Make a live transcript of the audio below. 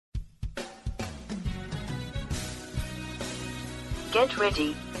Get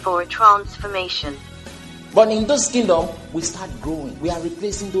ready for a transformation. But in this kingdom, we start growing. We are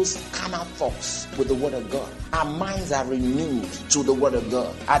replacing those carnal thoughts with the word of God. Our minds are renewed to the word of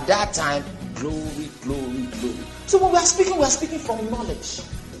God. At that time, glory, glory, glory. So when we are speaking from knowledge.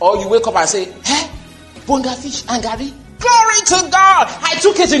 Or you wake up and say, hey, bonga fish and gari. Glory to God. I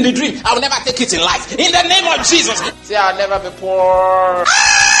took it in the dream. I will never take it in life. In the name of Jesus. Say, I'll never be poor.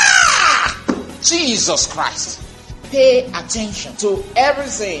 Jesus Christ. Pay attention to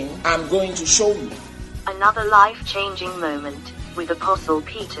everything I'm going to show you. Another life-changing moment with Apostle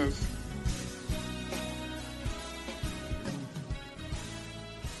Peters.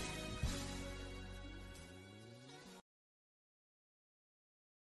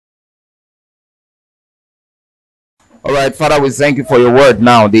 All right, Father, we thank you for your word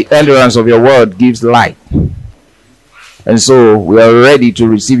now. The endurance of your word gives light. And so we are ready to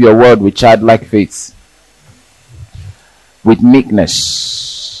receive your word with childlike faith, with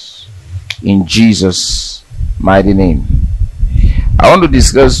meekness, in Jesus' mighty name. I want to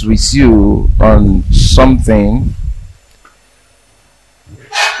discuss with you on something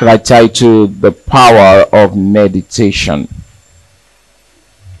that I titled The Power of Meditation.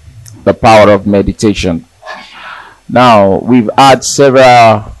 The power of meditation. Now, we've had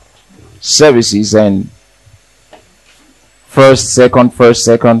several services and first,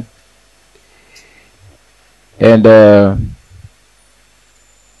 second. And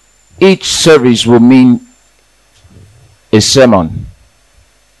each service will mean a sermon.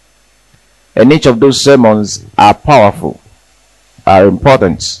 And each of those sermons are powerful, are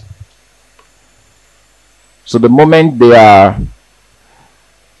important. So the moment they are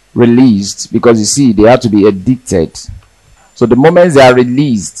released, because you see, they have to be edited. So the moment they are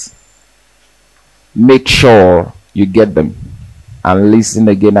released, make sure you get them and listen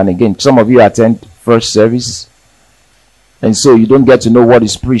again and again. Some of you attend first service, and so you don't get to know what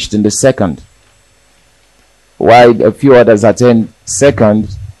is preached in the second, while a few others attend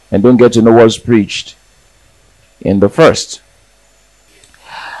second and don't get to know what's preached in the first.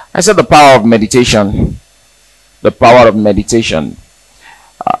 I said the power of meditation. The power of meditation.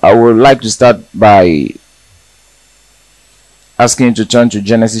 I would like to start by asking you to turn to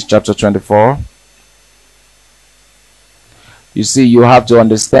Genesis chapter 24. You see, you have to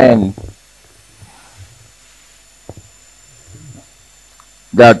understand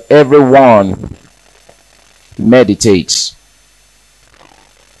that everyone meditates.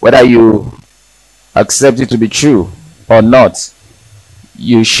 Whether you accept it to be true or not,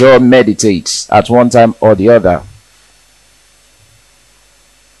 you sure meditate at one time or the other.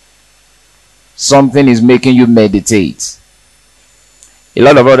 Something is making you meditate. A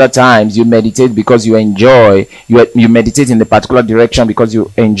lot of other times you meditate because you enjoy, you meditate in a particular direction because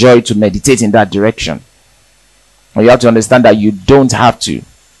you enjoy to meditate in that direction. And you have to understand that you don't have to.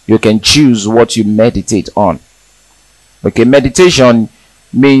 You can choose what you meditate on. Okay, meditation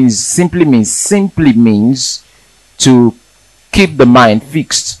simply means to keep the mind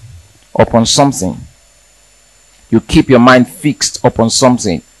fixed upon something. You keep your mind fixed upon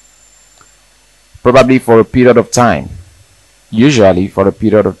something. Probably for a period of time. Usually for a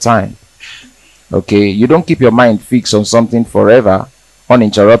period of time. Okay, you don't keep your mind fixed on something forever,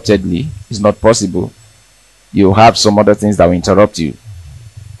 uninterruptedly. It's not possible. You have some other things that will interrupt you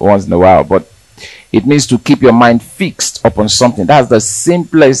once in a while. But it means to keep your mind fixed upon something. That's the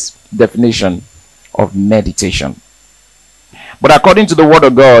simplest definition of meditation. But according to the word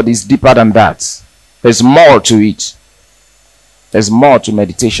of God, it's deeper than that. There's more to it. There's more to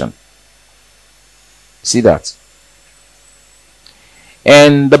meditation. See that?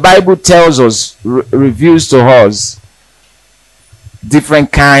 And the Bible tells us, reveals to us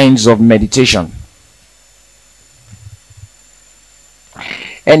different kinds of meditation.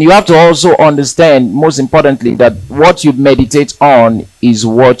 And you have to also understand, most importantly, that what you meditate on is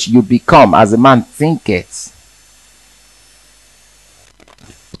what you become. As a man thinketh,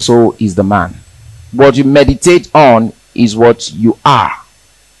 so is the man. What you meditate on is what you are.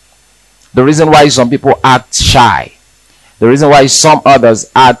 The reason why some people act shy, the reason why some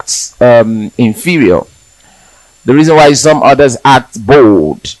others act inferior, the reason why some others act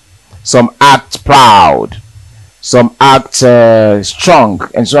bold, some act proud, some act strong,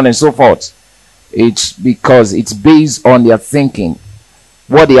 and so on and so forth, it's because it's based on their thinking,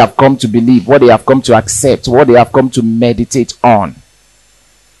 what they have come to believe, what they have come to accept, what they have come to meditate on.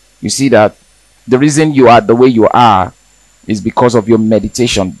 You see that the reason you are the way you are is because of your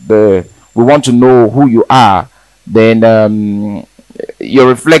meditation. We want to know who you are. Then your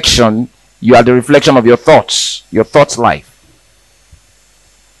reflection, you are the reflection of your thoughts life.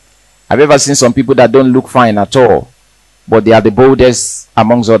 Have you ever seen some people that don't look fine at all, but they are the boldest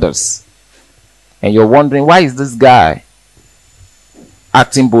amongst others. And you're wondering, why is this guy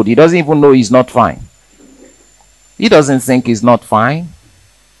acting bold? He doesn't even know he's not fine. He doesn't think he's not fine.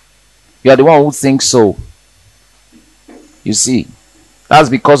 You are the one who thinks so. You see, that's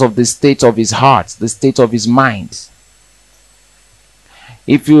because of the state of his heart, the state of his mind.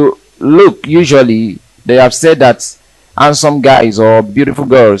 If you look, usually they have said that handsome guys or beautiful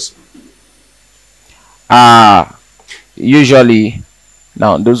girls are usually,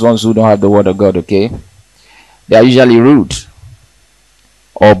 now those ones who don't have the word of God, okay, they are usually rude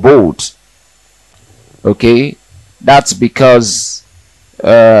or bold. Okay, that's because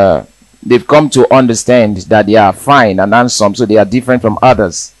they've come to understand that they are fine and handsome, so they are different from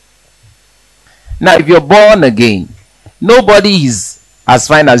others. Now, if you're born again, nobody is as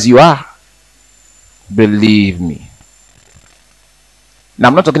fine as you are. Believe me. Now,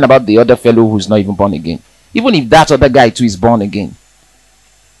 I'm not talking about the other fellow who's not even born again. Even if that other guy too is born again,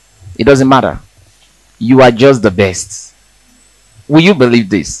 it doesn't matter. You are just the best. Will you believe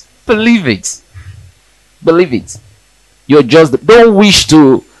this? Believe it. Believe it. You're just don't wish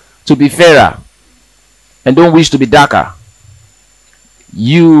to be fairer, and don't wish to be darker.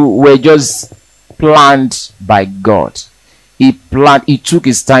 You were just planned by God. He took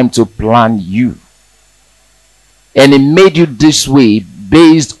his time to plan you, and he made you this way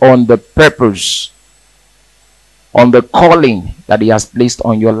based on the purpose, on the calling that he has placed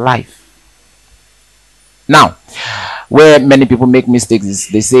on your life. Now, where many people make mistakes is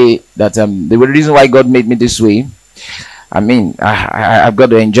they say that the reason why God made me this way, I mean, I've got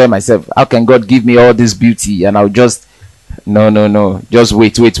to enjoy myself. How can God give me all this beauty and I'll just no, just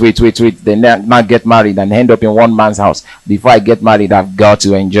wait, then not get married and end up in one man's house? Before I get married, I've got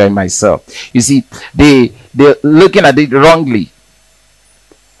to enjoy myself. You see, they're looking at it wrongly.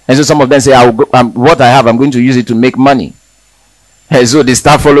 And so some of them say, what I have, I'm going to use it to make money. And so they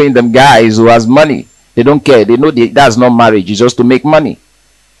start following them guys who has money. They don't care. They know that's not marriage. It's just to make money.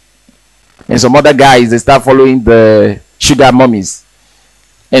 And some other guys, they start following the sugar mummies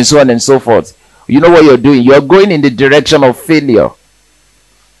and so on and so forth. You know what you're doing? You're going in the direction of failure.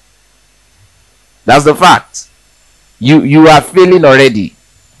 That's the fact. You are failing already.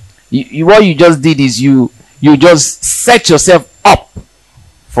 What you just did is you just set yourself up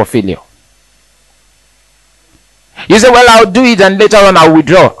for failure. You say, well, I'll do it and later on I'll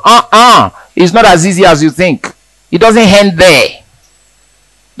withdraw. It's not as easy as you think. It doesn't end there.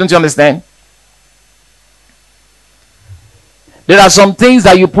 Don't you understand? There are some things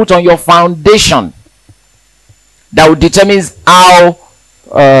that you put on your foundation that will determine how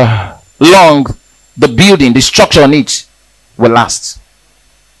long the building, the structure on it will last.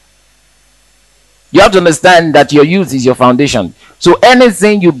 You have to understand that your youth is your foundation. So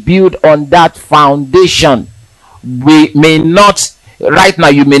anything you build on that foundation, we may not, right now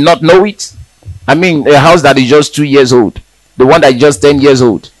you may not know it. I mean, a house that is just 2 years old, the one that is just 10 years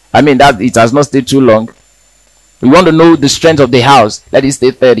old, I mean, that it has not stayed too long. We want to know the strength of the house. Let it stay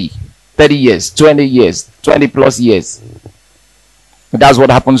 30 years, 20 years, 20 plus years. That's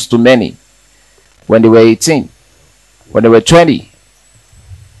what happens to many. When they were 18, when they were 20,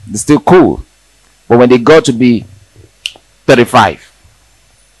 they're still cool. But when they got to be 35,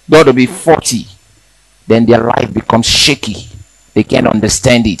 got to be 40, then their life becomes shaky. They can't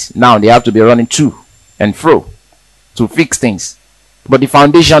understand it. Now they have to be running to and fro to fix things. But the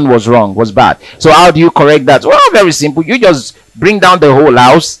foundation was wrong, was bad. So how do you correct that? Well, very simple. You just bring down the whole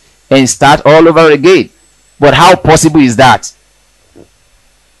house and start all over again. But how possible is that?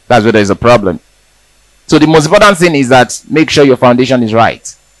 That's where there's a problem. So the most important thing is that make sure your foundation is right.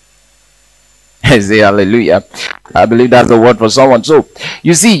 Say hallelujah. I believe that's the word for someone. So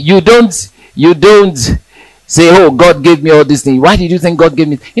you see, you don't say, oh, God gave me all these things. Why did you think God gave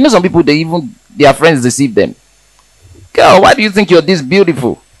me? You know, some people, their friends deceive them. Girl, why do you think you're this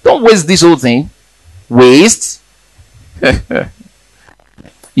beautiful? Don't waste this whole thing. Waste?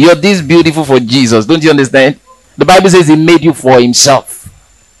 You're this beautiful for Jesus. Don't you understand? The Bible says he made you for himself.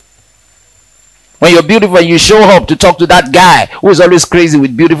 When you're beautiful, you show up to talk to that guy who is always crazy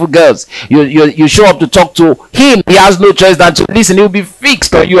with beautiful girls. You show up to talk to him. He has no choice than to listen. He'll be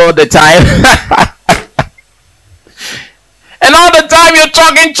fixed on you all the time. And all the time you're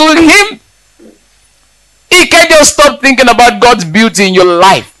talking to him, he can't just stop thinking about God's beauty in your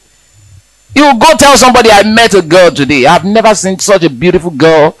life. You will go tell somebody, I met a girl today. I've never seen such a beautiful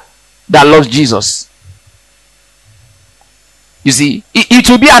girl that loves Jesus. You see, it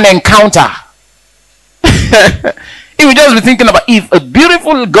will be an encounter. He will just be thinking about, if a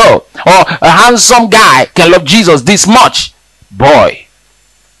beautiful girl or a handsome guy can love Jesus this much, boy,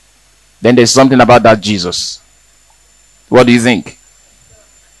 then there's something about that Jesus. What do you think?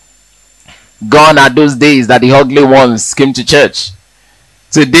 Gone are those days that the ugly ones came to church.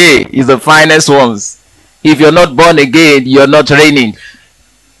 Today is the finest ones. If you're not born again, you're not reigning.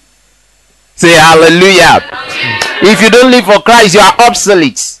 Say hallelujah. If you don't live for Christ, you are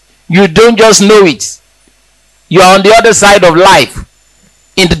obsolete. You don't just know it. You are on the other side of life,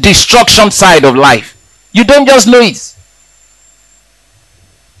 in the destruction side of life. You don't just know it.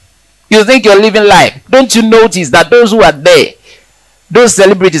 You think you're living life. Don't you notice that those who are there, those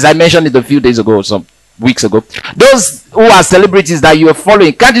celebrities I mentioned it a few days ago, some weeks ago, those who are celebrities that you are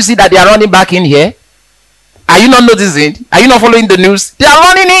following, can't you see that they are running back in here? Are you not noticing? Are you not following the news? They are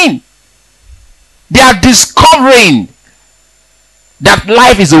running in. They are discovering that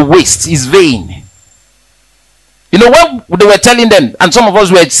life is a waste, is vain. You know, when they were telling them, and some of us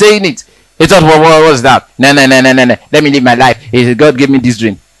were saying it, they thought, what was that? No. Let me live my life. God gave me this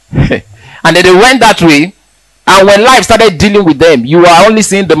dream. And then they went that way. And when life started dealing with them, you are only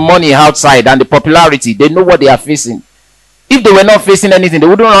seeing the money outside and the popularity. They know what they are facing. If they were not facing anything, they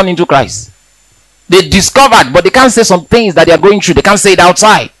wouldn't run into Christ. They discovered, but they can't say some things that they are going through. They can't say it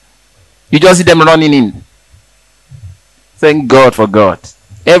outside. You just see them running in. Thank God for God.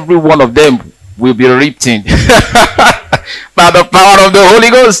 Every one of them will be ripped in by the power of the Holy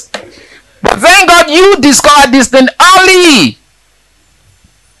Ghost. But thank God you discovered this thing early.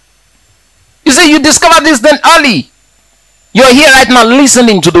 You see, you discovered this thing early. You're here right now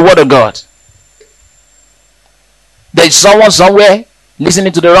listening to the word of God. There's someone somewhere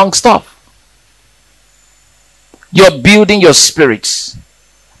listening to the wrong stuff. You're building your spirits.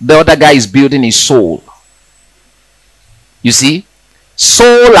 The other guy is building his soul. You see?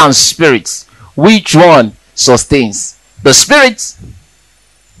 Soul and spirit. Which one sustains? The spirit.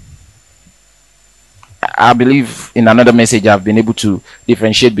 I believe in another message I've been able to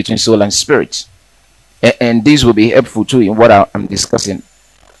differentiate between soul and spirit. And this will be helpful too in what I'm discussing.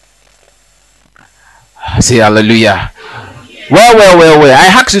 Say hallelujah. Well. I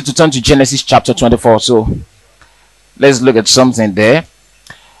asked you to turn to Genesis chapter 24. So let's look at something there.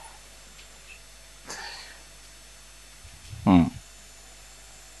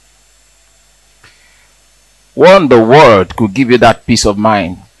 One, the word could give you that peace of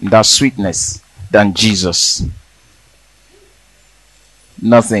mind, that sweetness than Jesus.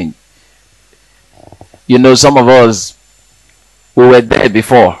 Nothing. You know, some of us, we were there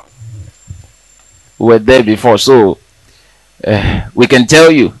before. So we can tell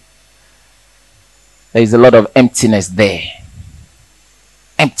you there is a lot of emptiness there.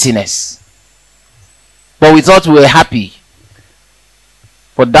 Emptiness. But we thought we were happy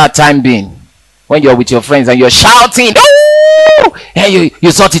for that time being. When you're with your friends and you're shouting, oh! And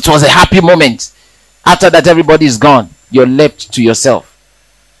you thought it was a happy moment. After that, everybody is gone. You're left to yourself.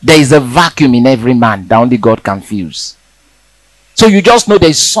 There is a vacuum in every man that only God can fill. So you just know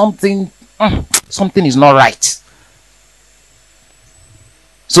there's something is not right.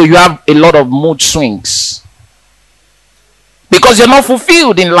 So you have a lot of mood swings because you're not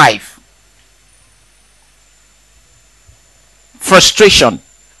fulfilled in life. Frustration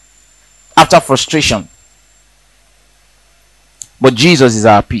after frustration. But Jesus is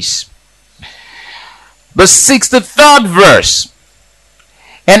our peace. The 63rd verse.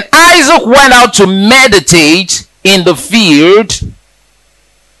 And Isaac went out to meditate in the field.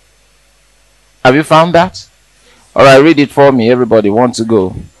 Have you found that? All right, read it for me. Everybody wants to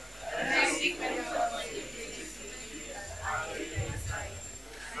go.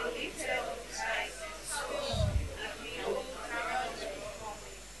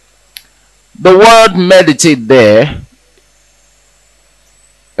 The word meditate there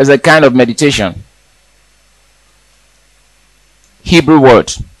is a kind of meditation. Hebrew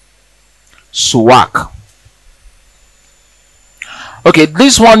word. Suwak. Okay,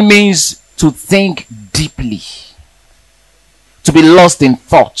 this one means to think deeply. To be lost in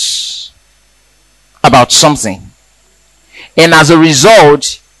thoughts about something. And as a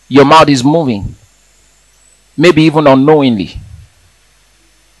result, your mouth is moving. Maybe even unknowingly.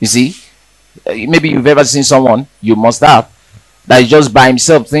 You see? Maybe you've ever seen someone, you must have, that is just by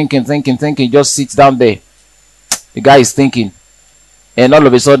himself thinking, just sits down there. The guy is thinking. And all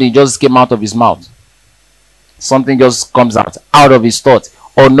of a sudden, it just came out of his mouth. Something just comes out of his thought,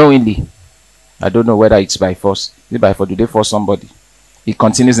 unknowingly. I don't know whether it's by force. Is it by force? Do they force somebody? He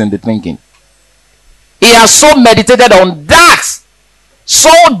continues in the thinking. He has so meditated on that so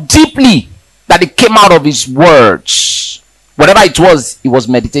deeply that it came out of his words. Whatever it was, he was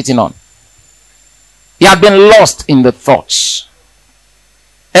meditating on. He had been lost in the thoughts.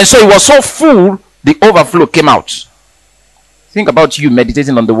 And so he was so full, the overflow came out. Think about you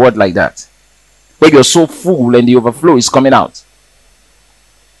meditating on the word like that. where you're so full and the overflow is coming out.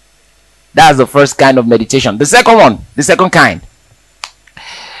 That's the first kind of meditation. The second kind.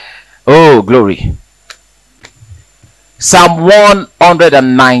 Oh, glory. Psalm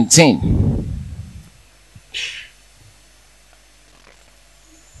 119.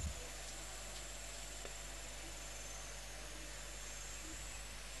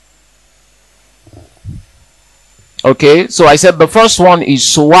 Okay, so I said the first one is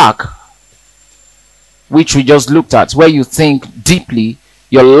suwak, which we just looked at, where you think deeply,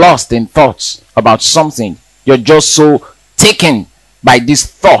 you're lost in thoughts about something. You're just so taken by these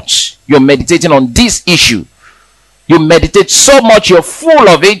thoughts. You're meditating on this issue. You meditate so much, you're full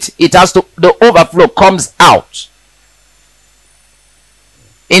of it, the overflow comes out.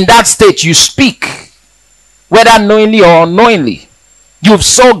 In that state, you speak, whether knowingly or unknowingly. You've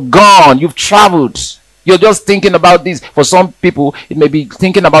so gone, you've traveled. You're just thinking about this. For some people, it may be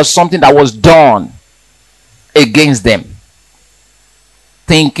thinking about something that was done against them.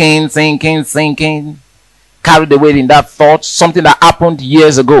 Thinking, carried away in that thought, something that happened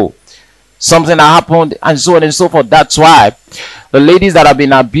years ago, something that happened, and so on and so forth. That's why the ladies that have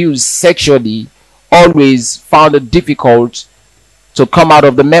been abused sexually always found it difficult to come out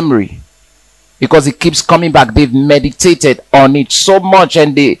of the memory, because it keeps coming back. They've meditated on it so much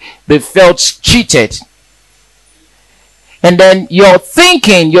and they felt cheated. And then your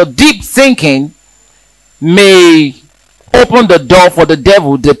deep thinking may open the door for the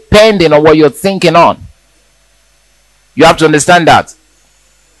devil, depending on what you're thinking on. You have to understand that.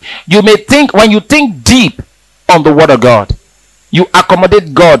 You may think, when you think deep on the word of God, you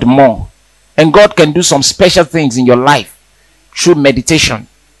accommodate God more, and God can do some special things in your life through meditation.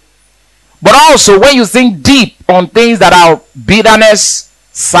 But also, when you think deep on things that are bitterness,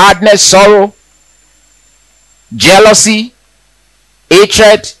 sadness, sorrow, jealousy,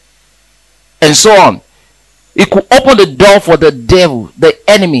 hatred, and so on, it could open the door for the devil, the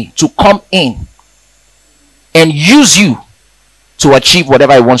enemy, to come in and use you to achieve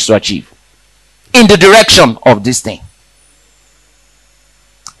whatever he wants to achieve in the direction of this thing.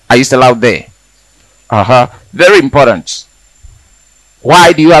 Are you still out there? Very important.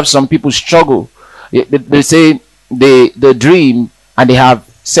 Why do you have some people struggle? They say they dream and they have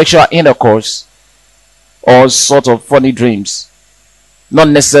sexual intercourse, or sort of funny dreams. Not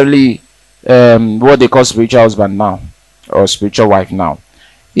necessarily what they call spiritual husband now or spiritual wife now.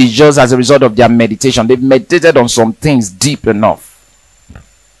 It's just as a result of their meditation. They've meditated on some things deep enough.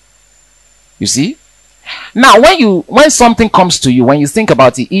 You see? Now, when something comes to you, when you think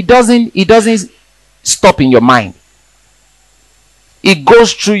about it, it doesn't stop in your mind. It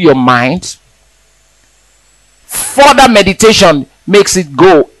goes through your mind. Further meditation makes it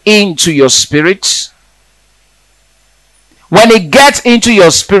go into your spirit. When it gets into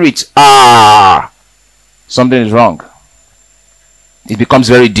your spirit, something is wrong. It becomes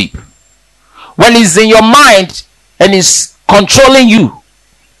very deep. When it's in your mind and it's controlling you,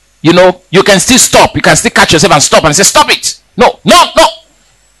 you can still stop. You can still catch yourself and stop and say, stop it. No.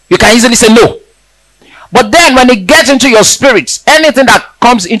 You can easily say no. But then when it gets into your spirit, anything that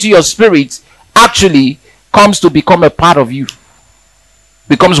comes into your spirit actually comes to become a part of you.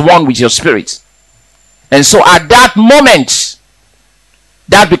 Becomes one with your spirit. And so at that moment,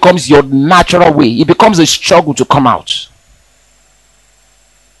 that becomes your natural way. It becomes a struggle to come out.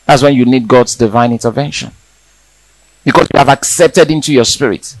 That's when you need God's divine intervention. Because you have accepted into your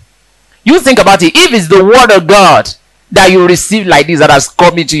spirit. You think about it. If it's the word of God that you receive like this that has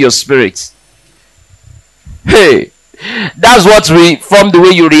come into your spirit, hey, that's what from the way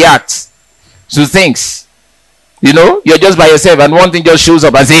you react to things. You're just by yourself and one thing just shows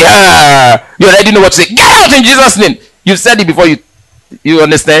up and say, you already know what to say. Get out in Jesus' name. You said it before you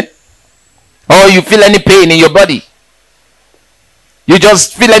understand? Or you feel any pain in your body. You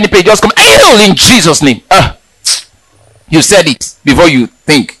just feel any pain, just come, heal in Jesus' name. You said it before you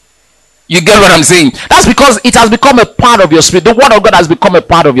think. You get what I'm saying? That's because it has become a part of your spirit. The word of God has become a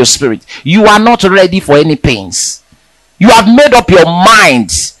part of your spirit. You are not ready for any pains. You have made up your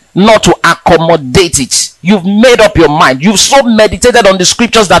mind not to accommodate it. You've made up your mind. You've so meditated on the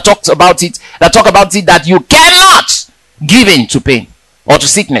scriptures that talk about it that you cannot give in to pain or to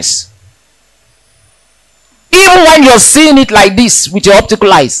sickness. Even when you're seeing it like this with your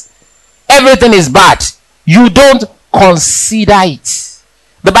optical eyes, everything is bad. You don't consider it.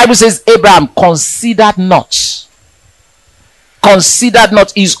 The Bible says Abraham considered not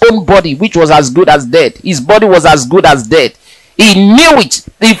his own body, which was as good as dead. His body was as good as dead. He knew it.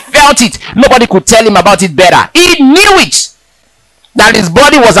 He felt it. Nobody could tell him about it better. He knew it, that his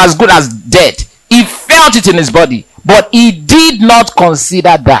body was as good as dead. He felt it in his body, but he did not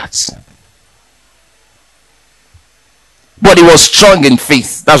consider that. But he was strong in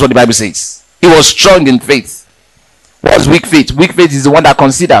faith. That's what the Bible says. He was strong in faith. What's weak faith? Weak faith is the one that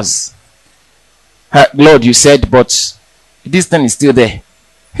considers. Lord, you said, but this thing is still there.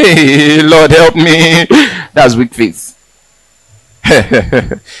 Hey, Lord, help me. That's weak faith.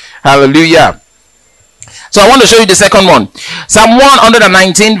 Hallelujah. So I want to show you the second one. Psalm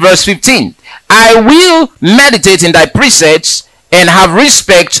 119 verse 15. I will meditate in thy precepts and have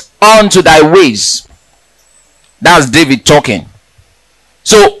respect unto thy ways. That's David talking.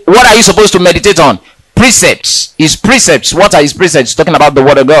 So what are you supposed to meditate on? Precepts. His precepts. What are his precepts? Talking about the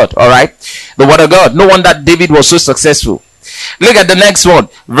word of God. All right, the word of God. No wonder David was so successful. Look at the next one,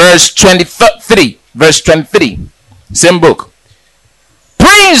 verse 23. Verse 23, same book.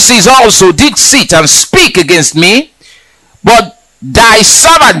 Princes also did sit and speak against me, but thy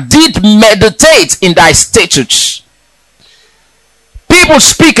servant did meditate in thy statutes. People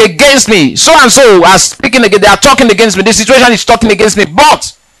speak against me. So and so are speaking against. They are talking against me. The situation is talking against me,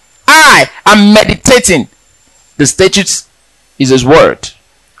 but I am meditating. The statutes is his word.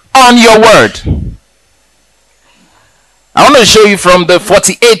 On your word. I want to show you from the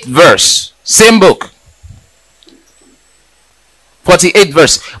 48th verse. Same book. 48th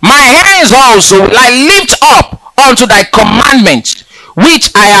verse. My hands also will I lift up unto thy commandments, which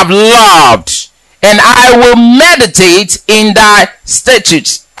I have loved, and I will meditate in thy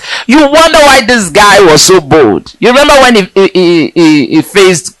statutes. You wonder why this guy was so bold. You remember when he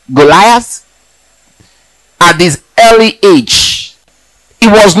faced Goliath? At this early age, he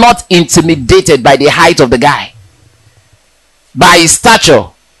was not intimidated by the height of the guy, by his stature,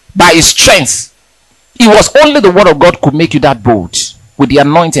 by his strength. It was only the word of God could make you that bold, with the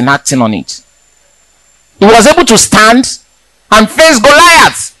anointing acting on it. He was able to stand and face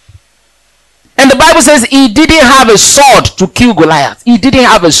Goliath. And the Bible says he didn't have a sword to kill Goliath. He didn't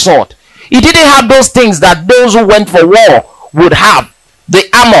have a sword. He didn't have those things that those who went for war would have. The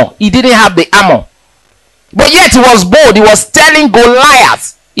armor. He didn't have the armor. But yet he was bold. He was telling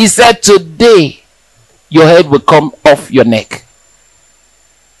Goliath, he said, today your head will come off your neck.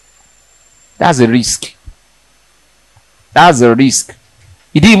 That's a risk. That's a risk.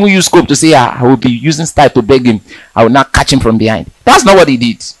 He didn't even use scope to say, I will be using style to beg him. I will not catch him from behind. That's not what he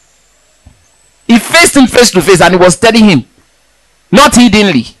did. He faced him face to face and he was telling him, not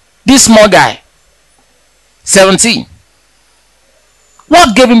hiddenly, this small guy, 17.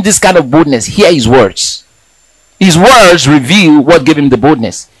 What gave him this kind of boldness? Hear his words. His words reveal what gave him the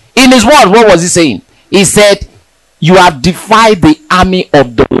boldness. In his word, what was he saying? He said, you have defied the army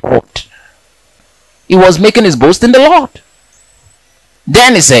of the Lord. He was making his boast in the Lord.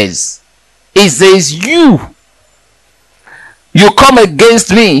 Then he says, you come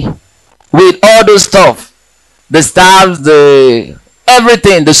against me with all those stuff, the staves, the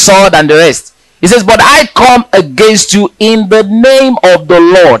everything, the sword and the rest. He says, but I come against you in the name of the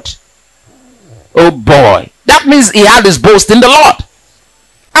Lord. Oh boy. That means he had his boast in the Lord.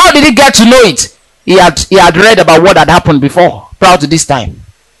 How did he get to know it? He had read about what had happened before, prior to this time.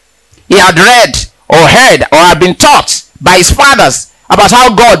 He had read or heard or had been taught by his fathers about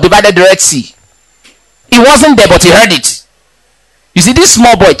how God divided the Red Sea. He wasn't there, but he heard it. You see, this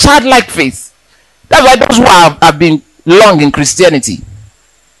small boy, childlike faith. That's why those who have been long in Christianity,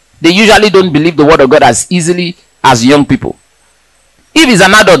 they usually don't believe the word of God as easily as young people. If he's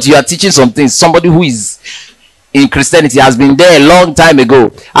an adult, you are teaching some things. Somebody who is in Christianity has been there a long time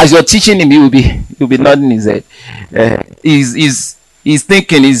ago. As you're teaching him, he'll be nodding his head. He's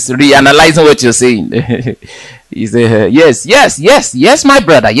thinking, he's reanalyzing what you're saying. He's yes, my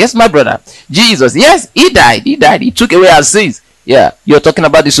brother. Yes, my brother. Jesus, yes, he died. He took away our sins. Yeah, you're talking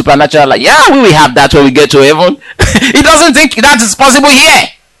about the supernatural. Like, yeah, we will have that when we get to heaven. He doesn't think that is possible here.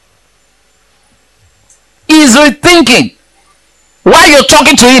 He's rethinking. While you're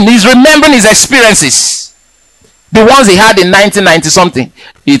talking to him, he's remembering his experiences. The ones he had in 1990 something.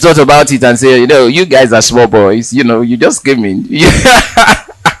 He thought about it and said, you guys are small boys. You just came in.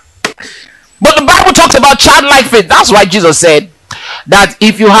 But the Bible talks about childlike faith. That's why Jesus said that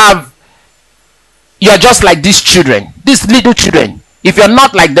if you're just like these children, these little children. If you're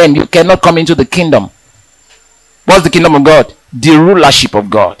not like them, you cannot come into the kingdom. What's the kingdom of God? The rulership of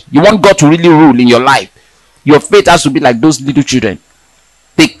God. You want God to really rule in your life. Your faith has to be like those little children.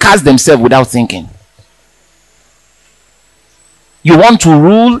 They cast themselves without thinking. You want to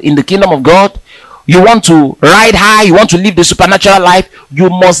rule in the kingdom of God? You want to ride high? You want to live the supernatural life? You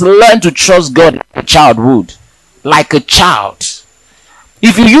must learn to trust God like a child would. Like a child.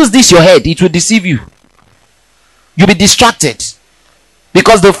 If you use this your head, it will deceive you. You'll be distracted.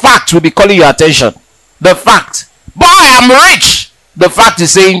 Because the fact will be calling your attention. The fact. Boy, I'm rich. The fact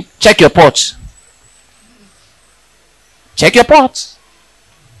is saying, check your pot. Check your pot.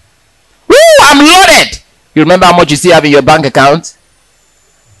 Woo, I'm loaded. You remember how much you still have in your bank account?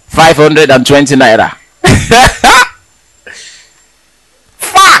 520 naira.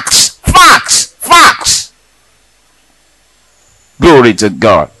 Facts. Glory to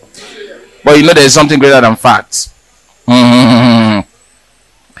God. But you know there's something greater than facts. All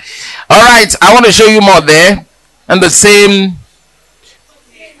right, I want to show you more there. And the same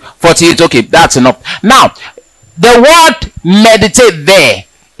 48. Okay, that's enough. Now, the word meditate there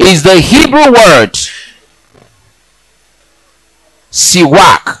is the Hebrew word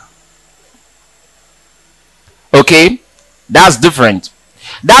siwak. Okay, that's different.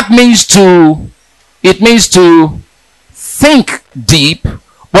 It means to think deep,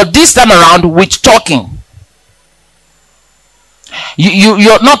 but this time around with talking.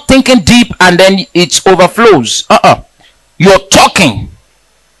 You're not thinking deep and then it overflows. You're talking.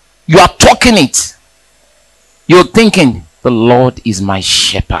 You are talking it. You're thinking, the Lord is my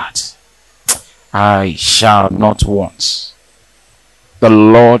shepherd. I shall not want. The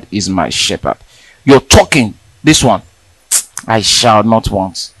Lord is my shepherd. You're talking this one. I shall not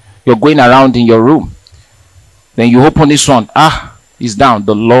want. You're going around in your room. Then you open this one. It's down.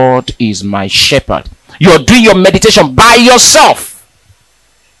 The Lord is my shepherd. You're doing your meditation by yourself.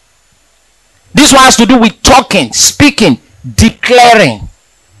 This one has to do with talking, speaking, declaring.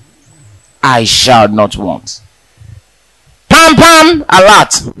 I shall not want. Pam,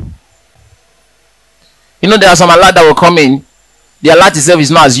 alert. You know, there are some alert that will come in. The alert itself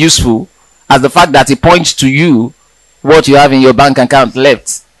is not as useful as the fact that it points to you what you have in your bank account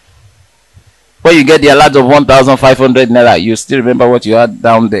left. When you get the alert of 1,500 naira, you still remember what you had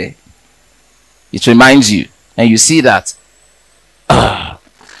down there. It reminds you, and you see that.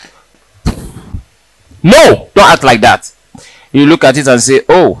 No, don't act like that. You look at it and say,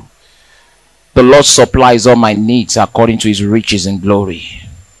 oh, the Lord supplies all my needs according to his riches and glory.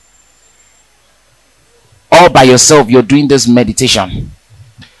 All by yourself, you're doing this meditation.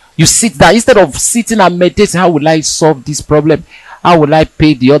 You sit there, instead of sitting and meditating, how will I solve this problem? How will I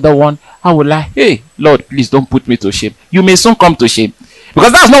pay the other one? How will I? Hey, Lord, please don't put me to shame. You may soon come to shame.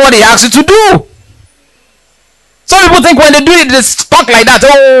 Because that's not what he asked you to do. Some people think when they do it, they talk like that.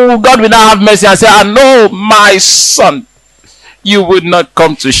 Oh, God will not have mercy and say, no, my son, you would not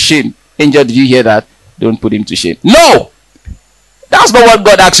come to shame. Angel, did you hear that? Don't put him to shame. No! That's not what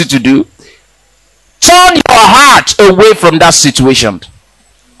God asked you to do. Turn your heart away from that situation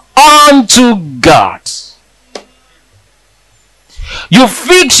unto God. You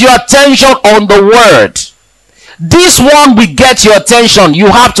fix your attention on the word. This one will get your attention. You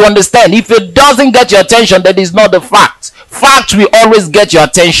have to understand. If it doesn't get your attention, that is not the fact. Fact will always get your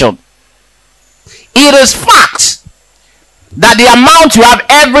attention. It is fact that the amount you have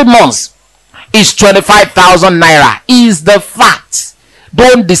every month is 25,000 naira. Is the fact.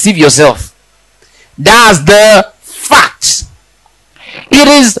 Don't deceive yourself. That's the fact. It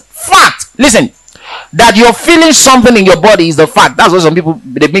is fact. Listen, that you're feeling something in your body is the fact. That's why some people,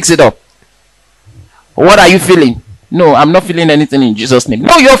 they mix it up. What are you feeling? No, I'm not feeling anything in Jesus' name.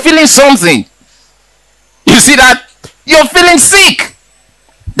 No, you're feeling something. You see that? You're feeling sick.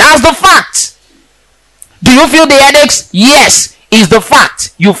 That's the fact. Do you feel the headaches? Yes, is the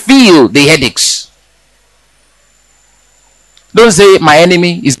fact. You feel the headaches. Don't say my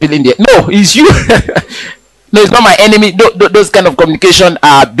enemy is feeling the... No, it's you. No, it's not my enemy. Those kind of communication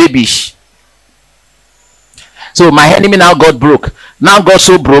are babyish. So my enemy now got broke. Now got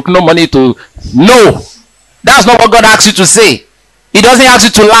so broke, no money to... No! That's not what God asks you to say. He doesn't ask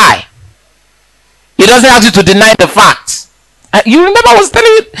you to lie. He doesn't ask you to deny the fact. You remember I was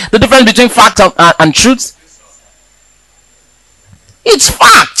telling you the difference between fact and truth? It's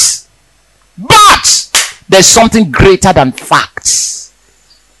facts. But there's something greater than facts.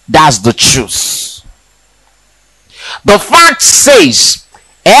 That's the truth. The fact says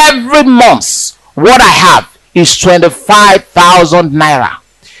every month what I have is 25,000 naira.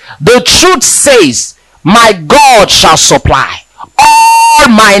 The truth says my God shall supply all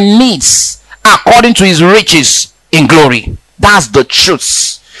my needs according to his riches in glory. That's the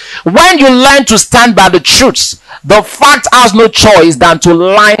truth. When you learn to stand by the truth, the fact has no choice than to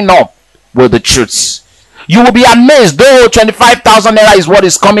line up with the truth. You will be amazed, though 25,000 naira is what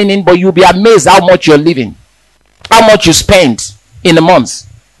is coming in, but you'll be amazed how much you're living, how much you spend in a month.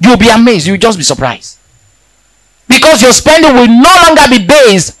 You'll be amazed. You'll just be surprised. Because your spending will no longer be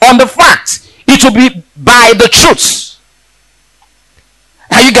based on the fact. It will be by the truth.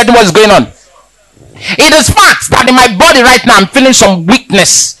 Are you getting what's going on? It is fact that in my body right now I'm feeling some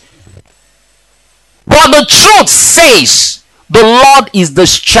weakness. But the truth says the Lord is the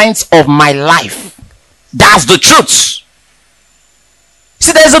strength of my life. That's the truth.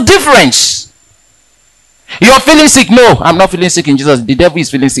 See, there's a difference. You're feeling sick. No, I'm not feeling sick in Jesus. The devil is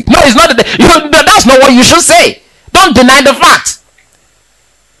feeling sick. No, it's not. That's not what you should say. Don't deny the fact.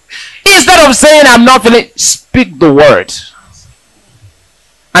 Instead of saying I'm not feeling, speak the word.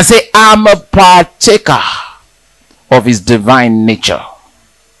 And say, I'm a partaker of his divine nature.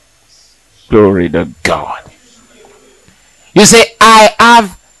 Glory to God. You say, I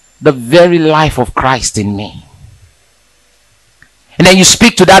have the very life of Christ in me. And then you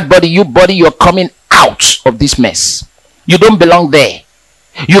speak to that body. You body, you're coming out of this mess. You don't belong there.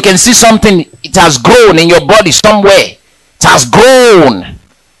 You can see something. It has grown in your body somewhere. It has grown.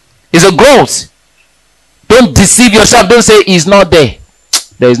 It's a growth. Don't deceive yourself. Don't say it's not there.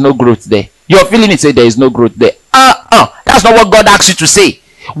 There is no growth there. You're feeling it. Say there is no growth there. That's not what God asks you to say.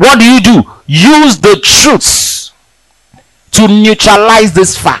 What do? Use the truths to neutralize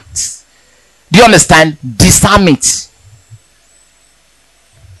this fact. Do you understand? Disarm it.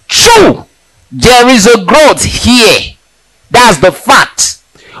 True, there is a growth here. That's the fact.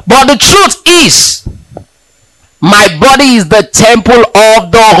 But the truth is, my body is the temple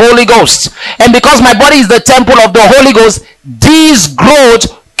of the Holy Ghost. And because my body is the temple of the Holy Ghost, this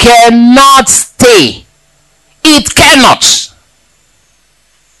growth cannot stay. It cannot.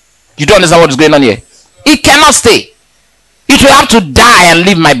 You don't understand what is going on here? It cannot stay. It will have to die and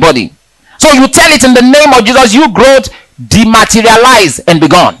leave my body. So you tell it in the name of Jesus, you growth, dematerialize and be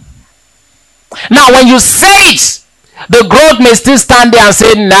gone. Now when you say it, the growth may still stand there and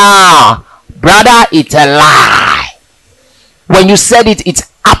say, nah, brother, it's a lie. When you said it, it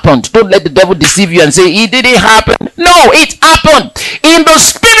happened. Don't let the devil deceive you and say it didn't happen. No, it happened. In the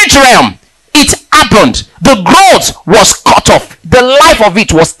spirit realm, it happened. The growth was cut off. The life of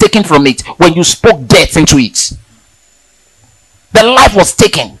it was taken from it when you spoke death into it. The life was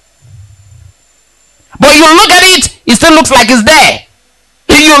taken. But you look at it, it still looks like it's there.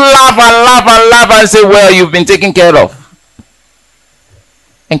 You laugh and laugh and laugh and say, well, you've been taken care of.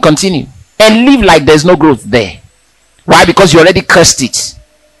 And continue. And live like there's no growth there. Why? Because you already cursed it.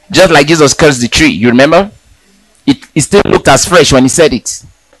 Just like Jesus cursed the tree. You remember? It still looked as fresh when he said it.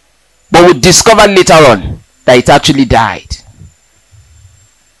 But we discovered later on that it actually died.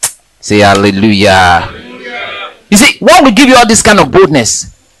 Say hallelujah. Hallelujah. You see, what will give you all this kind of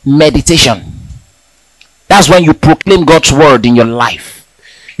boldness? Meditation. That's when you proclaim God's word in your life.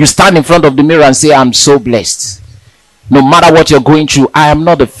 You stand in front of the mirror and say, I'm so blessed. No matter what you're going through, I am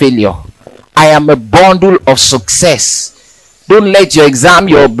not a failure. I am a bundle of success. Don't let your exam,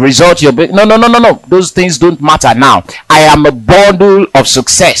 your result, no. Those things don't matter now. I am a bundle of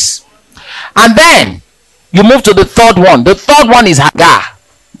success. And then you move to the third one. The third one is Hagar.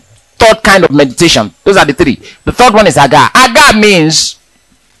 Third kind of meditation. Those are the three. The third one is Hagar. Hagar means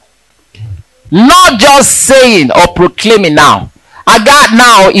not just saying or proclaiming now. Hagar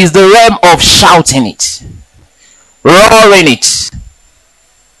now is the realm of shouting it, roaring it,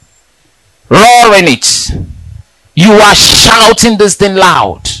 roaring it. You are shouting this thing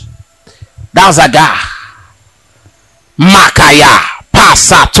loud. That's Hagar. Makaya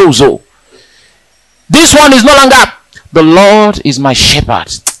pasatozo. This one is no longer, the Lord is my shepherd,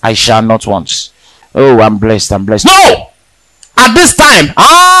 I shall not want. Oh, I'm blessed, I'm blessed. No! At this time,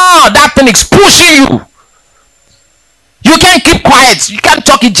 that thing is pushing you. You can't keep quiet. You can't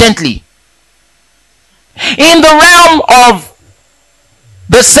talk it gently. In the realm of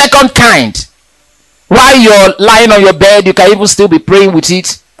the second kind, while you're lying on your bed, you can even still be praying with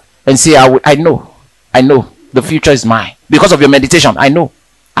it and say, I know, the future is mine. Because of your meditation, I know,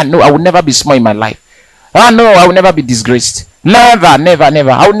 I will never be small in my life. No, I will never be disgraced. Never.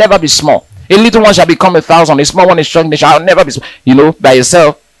 I will never be small. A little one shall become 1,000. A small one is strong nation. I will never be small, by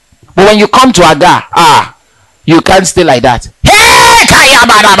yourself. But when you come to Hagar, you can't stay like that. Hey,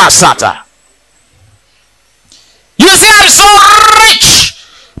 Kayabadabasata. You say, I'm so rich.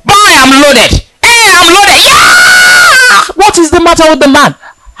 Boy, I'm loaded. Hey, I'm loaded. Yeah! What is the matter with the man?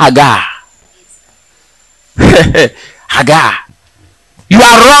 Hagar. Hagar. You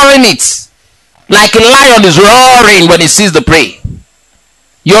are roaring it. Like a lion is roaring when he sees the prey.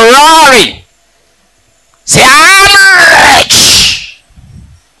 You're roaring. Say, I'm rich.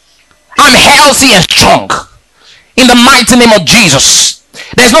 I'm healthy and strong. In the mighty name of Jesus.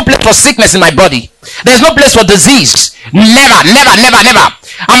 There's no place for sickness in my body. There's no place for disease. Never.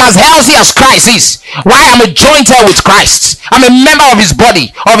 I'm as healthy as Christ is. Why? I'm a joint heir with Christ. I'm a member of his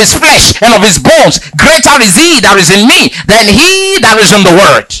body, of his flesh, and of his bones. Greater is he that is in me than he that is in the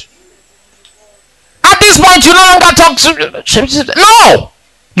world. At this point, you no longer talk to... No!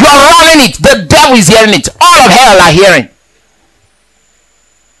 You are running it. The devil is hearing it. All of hell are hearing.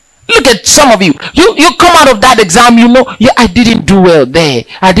 Look at some of you. You come out of that exam, you know, yeah, I didn't do well there.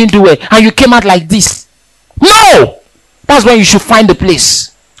 I didn't do well. And you came out like this. No! That's when you should find a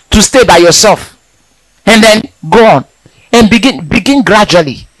place to stay by yourself. And then go on. And begin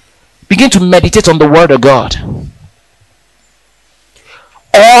gradually. Begin to meditate on the word of God.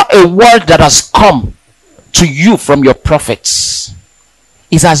 Or a word that has come to you from your prophets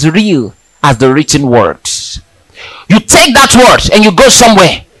is as real as the written words. You take that word and you go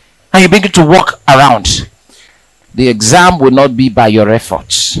somewhere and you begin to walk around. The exam will not be by your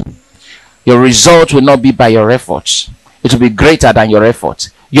efforts. Your result will not be by your efforts. It will be greater than your efforts.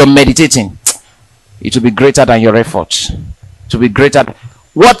 You're meditating. It will be greater than your efforts. It will be greater.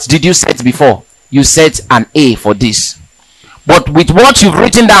 What did you set before? You set an A for this. But with what you've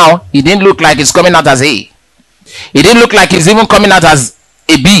written down, it didn't look like it's coming out as A. It didn't look like it's even coming out as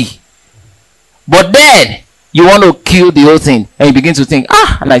a B. But then you want to kill the whole thing and you begin to think,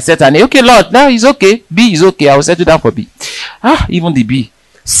 and I set an A. Okay, Lord, now it's okay. B is okay. I will settle down for B. Even the B.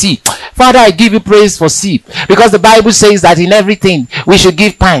 C. Father, I give you praise for C. Because the Bible says that in everything we should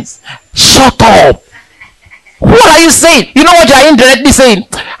give thanks. Shut up. What are you saying? You know what you are indirectly saying?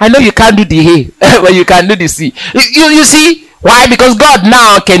 I know you can't do the A, but you can do the C. You see? Why? Because God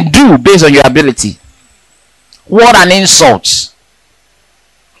now can do based on your ability. What an insult.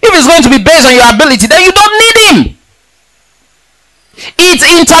 If it's going to be based on your ability, then you don't need him. Its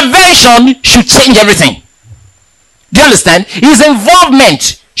intervention should change everything. Do you understand? His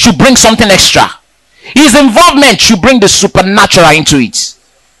involvement should bring something extra. His involvement should bring the supernatural into it.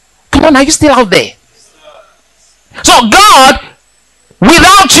 Come on, are you still out there? So God,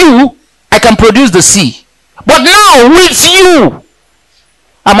 without you, I can produce the C. But now with you,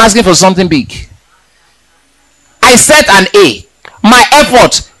 I'm asking for something big. I set an A. My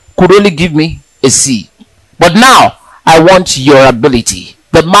effort could only give me a C. But now I want your ability.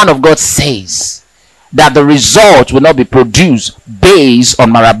 The man of God says that the result will not be produced based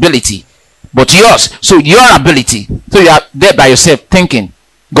on my ability, but yours. So your ability. So you are there by yourself thinking,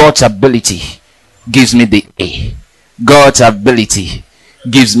 God's ability gives me the A. God's ability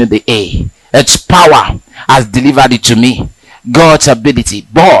gives me the A. Its power has delivered it to me. God's ability.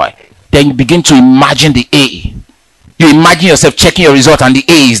 Boy, then you begin to imagine the A. You imagine yourself checking your result and the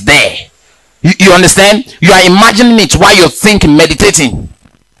A is there. You understand? You are imagining it while you're thinking, meditating.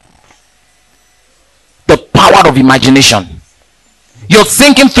 The power of imagination. You're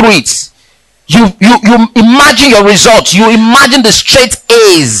thinking through it. You imagine your results. You imagine the straight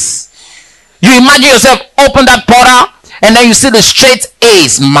A's. You imagine yourself open that portal and then you see the straight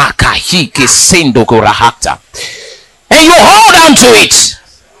A's. And you hold on to it.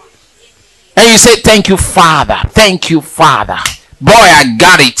 And you say, thank you, Father. Thank you, Father. Boy, I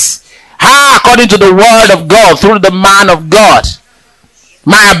got it. According to the word of God, through the man of God.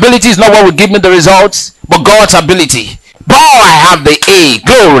 My ability is not what will give me the results, but God's ability. Boy, I have the A.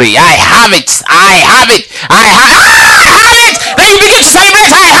 Glory. I have it. I have it. I have it. Then you begin to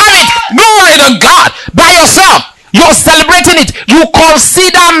celebrate. I have it. Glory to God. By yourself. You're celebrating it. You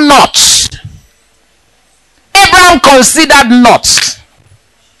consider not. Abraham considered not.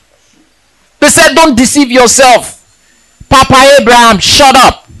 They said, don't deceive yourself. Papa Abraham, shut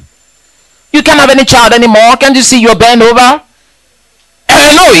up. You can't have any child anymore. Can't you see you're bent over?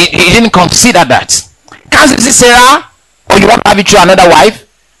 No, he didn't consider that. Can't you see Sarah? Or you want to have it through another wife?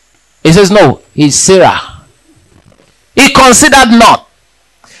 He says, no, he's Sarah. He considered not.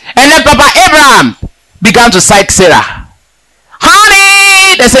 And then Papa Abraham began to psych Sarah.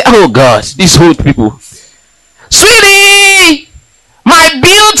 Honey! They say, oh God, these old people. Sweetie! My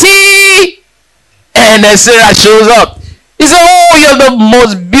beauty! And then Sarah shows up. He said, oh, you're the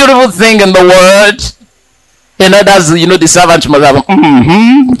most beautiful thing in the world. And others, the servant must have,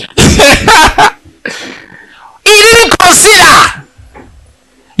 He didn't consider.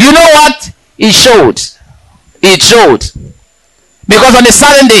 You know what? It showed. It showed. Because on a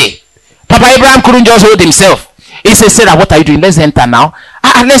certain day, Papa Abraham couldn't just hold himself. He said, Sarah, what are you doing? Let's enter now.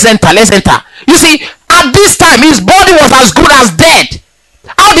 Let's enter. You see, at this time, his body was as good as dead.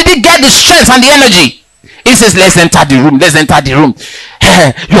 How did he get the strength and the energy? He says, let's enter the room.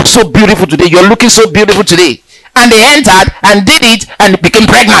 You're so beautiful today. You're looking so beautiful today. And they entered and did it and became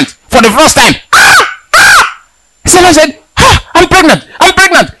pregnant for the first time. Sarah said, I'm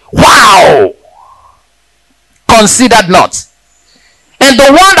pregnant. Wow. Considered not. And the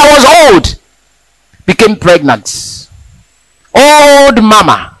one that was old became pregnant. Old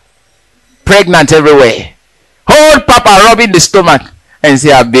mama. Pregnant everywhere. Old papa rubbing the stomach. And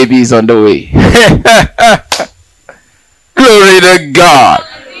say our baby is on the way. Glory to God.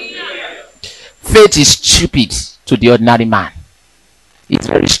 Faith is stupid to the ordinary man. It's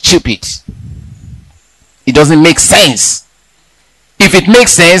very stupid. It doesn't make sense. If it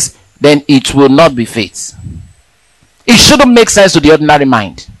makes sense, then it will not be faith. It shouldn't make sense to the ordinary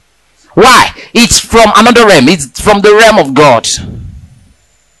mind. Why? It's from another realm. It's from the realm of God.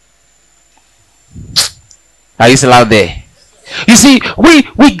 Are you still out there? You see,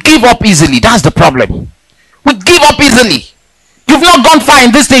 we give up easily. That's the problem. We give up easily. You've not gone far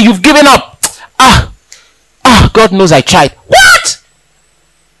in this thing. You've given up. God knows I tried. What?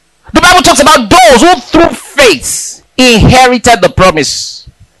 The Bible talks about those who through faith inherited the promise.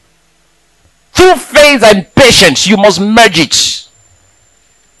 Through faith and patience, you must merge it.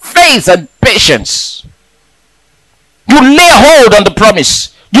 Faith and patience. You lay hold on the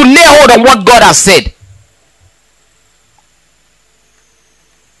promise. You lay hold on what God has said.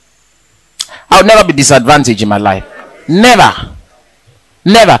 I'll never be disadvantaged in my life. Never.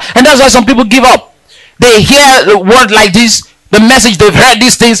 Never. And that's why some people give up. They hear a word like this, the message, they've heard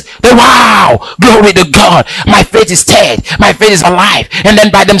these things, they, wow, glory to God, my faith is stirred, my faith is alive. And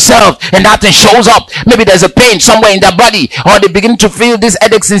then by themselves, and that thing shows up. Maybe there's a pain somewhere in their body, or they begin to feel this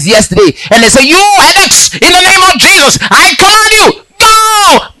headache since yesterday, and they say, you headaches, in the name of Jesus, I command you,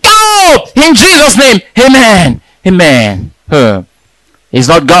 go, in Jesus' name, amen, amen. It's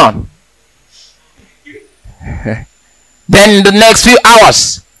not gone. Then in the next few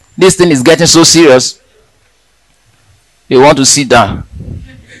hours, this thing is getting so serious, they want to sit down.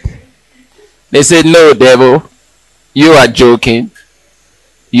 They said, no, devil, you are joking.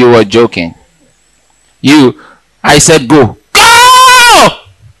 You were joking. I said, go.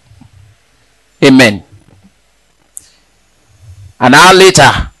 Amen. An hour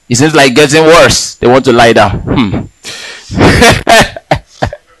later, it seems like getting worse. They want to lie down.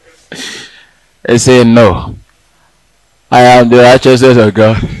 They say, no, I am the righteousness of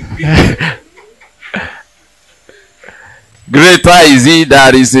God. Greater is he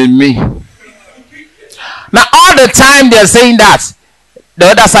that is in me. Now all the time they are saying that, the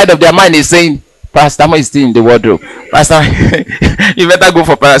other side of their mind is saying, paracetamol is still in the wardrobe. Pastor, you better go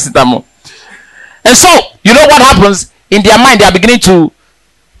for paracetamol. And so, you know what happens? In their mind, they are beginning to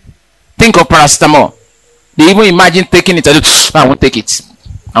think of paracetamol. They even imagine taking it. I won't take it.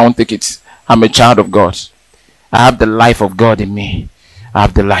 I won't take it. I'm a child of God. I have the life of God in me. I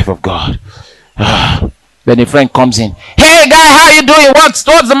have the life of God. Then a friend comes in. Hey guy, how you doing? What's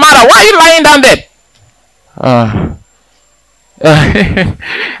the matter? Why are you lying down there?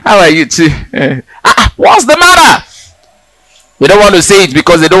 How are you too? What's the matter? They don't want to say it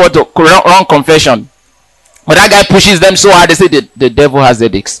because they don't want to wrong confession. But that guy pushes them so hard, they say the devil has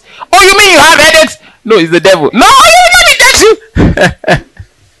headaches. Oh, you mean you have headaches? No, it's the devil. No, he takes you.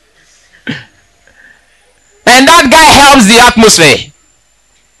 And that guy helps the atmosphere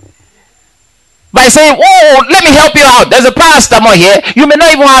by saying, oh, let me help you out. There's a paracetamol here. You may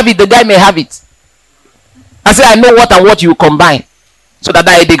not even have it. The guy may have it. I say, I know what and what you combine so that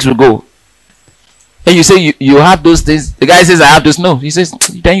headaches will go. And you say, you have those things. The guy says, I have those. No. He says,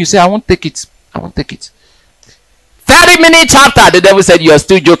 then you say, I won't take it. I won't take it. 30 minutes after, the devil said, you are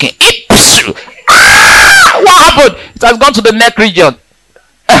still joking. What happened? It has gone to the neck region.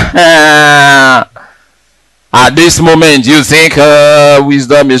 At this moment, you think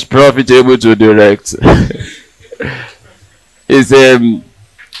wisdom is profitable to direct.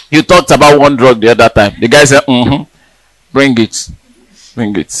 You talked about one drug the other time. The guy said, bring it.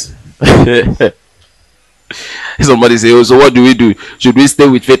 Bring it. Somebody say, oh, so what do we do? Should we stay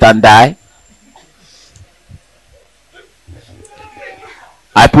with faith and die?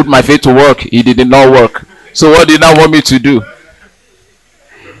 I put my faith to work. It did not work. So what do you now want me to do?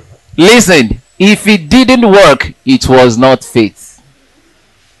 Listen. If it didn't work, it was not faith.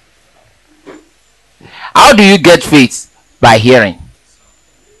 How do you get faith? By hearing.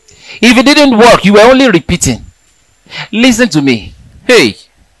 If it didn't work, you were only repeating. Listen to me. Hey.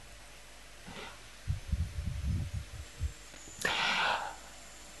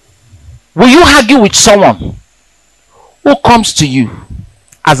 Will you argue with someone who comes to you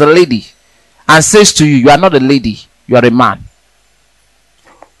as a lady and says to you, you are not a lady, you are a man?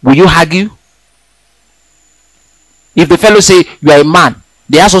 Will you argue? If the fellow say, you are a man,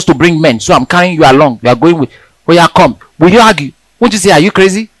 they ask us to bring men, so I'm carrying you along. You are going with, oh yeah, come. Will you argue? Won't you say, are you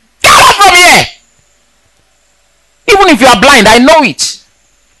crazy? Get out from here! Even if you are blind, I know it.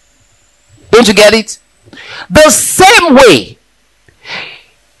 Don't you get it? The same way,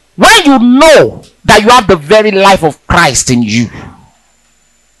 when you know that you have the very life of Christ in you,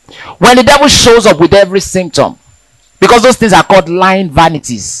 when the devil shows up with every symptom, because those things are called lying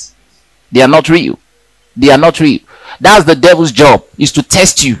vanities, they are not real. They are not real. That's the devil's job, is to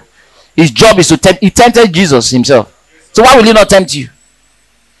test you. His job is to tempt. He tempted Jesus himself. So why will he not tempt you?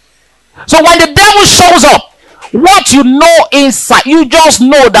 So when the devil shows up, what you know inside, you just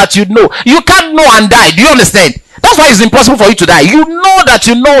know that you know. You can't know and die. Do you understand? That's why it's impossible for you to die. You know that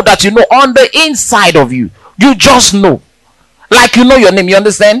you know that you know on the inside of you. You just know. Like you know your name. You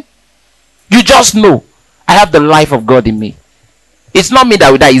understand? You just know. I have the life of God in me. It's not me that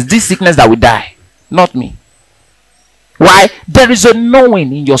will die. It's this sickness that will die. Not me. Why? There is a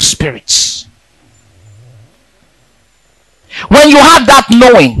knowing in your spirits. When you have that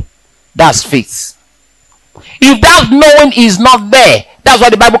knowing, that's faith. If that knowing is not there, that's why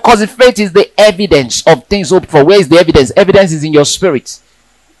the Bible calls it faith is the evidence of things hoped for. Where is the evidence? Evidence is in your spirit.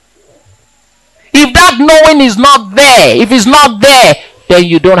 If that knowing is not there, if it's not there, then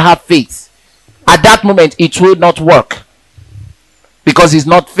you don't have faith. At that moment, it will not work. Because it's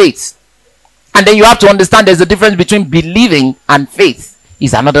not faith. And then you have to understand there's a difference between believing and faith.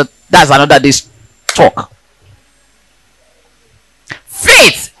 That's another day's talk.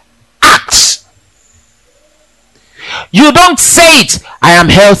 Faith acts. You don't say it, I am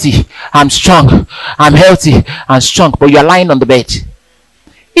healthy, I'm strong, I'm healthy and strong, but you're lying on the bed.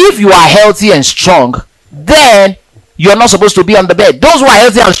 If you are healthy and strong, then you're not supposed to be on the bed. Those who are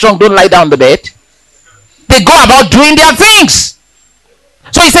healthy and strong don't lie down on the bed. They go about doing their things.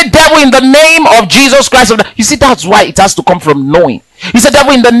 So he said, devil, in the name of Jesus Christ. You see, that's why it has to come from knowing. He said,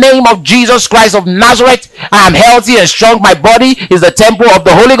 devil, in the name of Jesus Christ of Nazareth, I am healthy and strong. My body is the temple of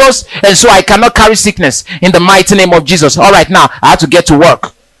the Holy Ghost, and so I cannot carry sickness. In the mighty name of Jesus. All right, now I have to get to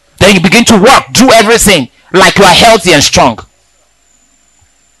work. Then you begin to work, do everything like you are healthy and strong.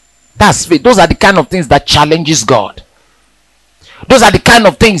 That's faith. Those are the kind of things that challenges God. Those are the kind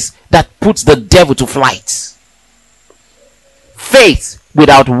of things that puts the devil to flight. Faith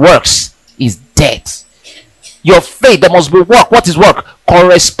without works is dead. Your faith, there must be work. What is work?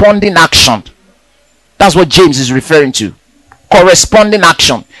 Corresponding action. That's what James is referring to. Corresponding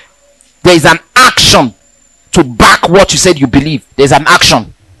action. There is an action to back what you said you believe. There's an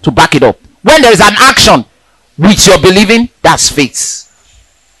action to back it up. When there is an action which you're believing, that's faith.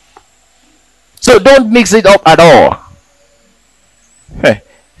 So don't mix it up at all.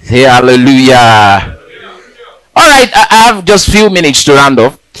 Say hallelujah. All right, I have just a few minutes to round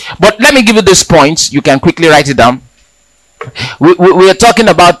off. But let me give you this point. You can quickly write it down. We are talking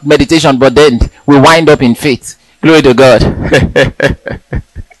about meditation, but then we wind up in faith. Glory to God.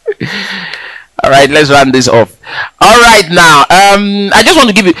 All right, let's round this off. All right, now, I just want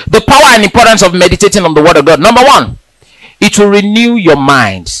to give you the power and importance of meditating on the Word of God. Number one, it will renew your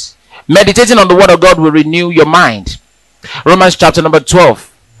mind. Meditating on the Word of God will renew your mind. Romans chapter number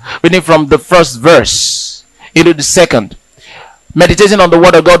 12, reading from the first verse into the second. Meditating on the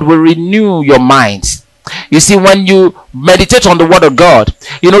Word of God will renew your mind. You see, when you meditate on the Word of God,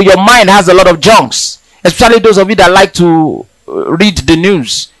 you know, your mind has a lot of junks, especially those of you that like to read the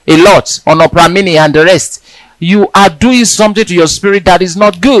news a lot on Oprah Mini and the rest. You are doing something to your spirit that is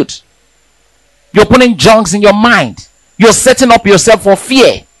not good. You're putting junks in your mind. You're setting up yourself for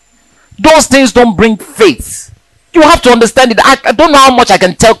fear. Those things don't bring faith. You have to understand it. I don't know how much I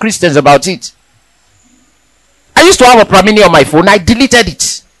can tell Christians about it. I used to have Oprah Mini on my phone. I deleted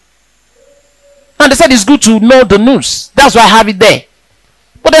it. And they said it's good to know the news. That's why I have it there.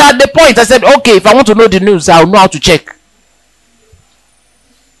 But then at the point, I said, okay, if I want to know the news, I'll know how to check.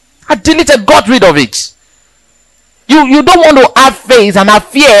 I deleted, got rid of it. You don't want to have faith and have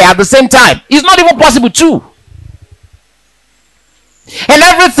fear at the same time. It's not even possible too. And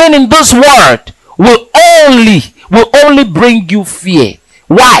everything in this world will only bring you fear.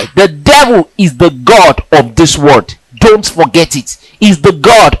 Why? The devil is the God of this world. Don't forget it. He's the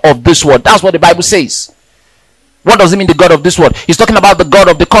God of this world. That's what the Bible says. What does it mean, the God of this world? He's talking about the God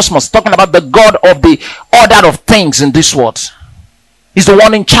of the cosmos. Talking about the God of the order of things in this world. He's the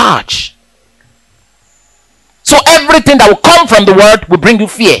one in charge. So everything that will come from the world will bring you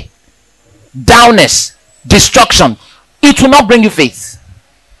fear, downness, destruction. It will not bring you faith.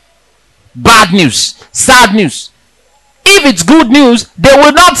 Bad news, sad news. If it's good news, they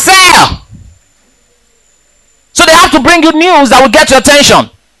will not sell. So they have to bring you news that will get your attention.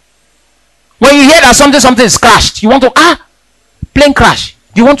 When you hear that something is crashed, you want to, plane crash.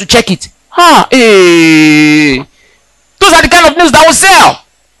 You want to check it. Those are the kind of news that will sell.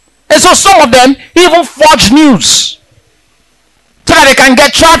 And so some of them even forge news so that they can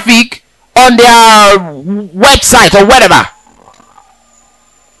get traffic on their website or whatever.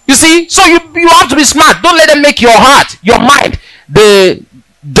 You see, so you have to be smart. Don't let them make your heart, your mind, the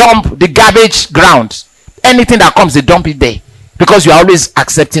garbage ground. Anything that comes, they dump it there because you're always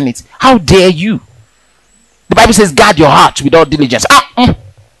accepting it. How dare you? The Bible says, guard your heart with all diligence. Don't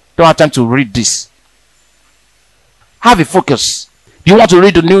have time to read this. Have a focus. You want to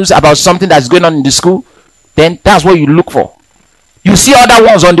read the news about something that's going on in the school? Then that's what you look for. You see other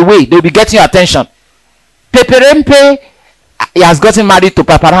ones on the way, they'll be getting your attention. Peperempe, he has gotten married to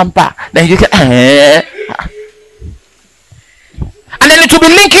Paparampa. Then you get, and then it will be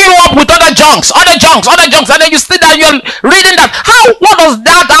linking you up with other junks, and then you sit there, you're reading that. What does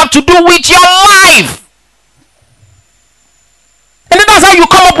that have to do with your life? And then that's how you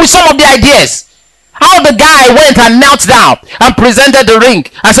come up with some of the ideas. How the guy went and knelt down and presented the ring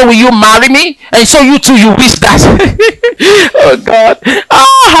and said, will you marry me? And so you too, you wish that. Oh God.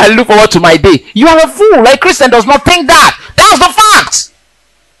 I look forward to my day. You are a fool. A Christian does not think that. That's the fact.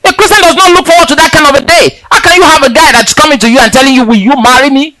 A Christian does not look forward to that kind of a day. How can you have a guy that's coming to you and telling you, will you marry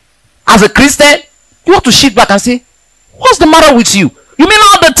me? As a Christian, you have to shift back and say, what's the matter with you? You mean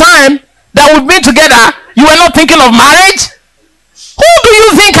all the time that we've been together, you were not thinking of marriage? Who do you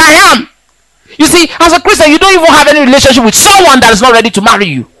think I am? You see, as a Christian, you don't even have any relationship with someone that is not ready to marry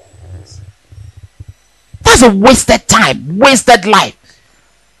you. That's a wasted time, wasted life.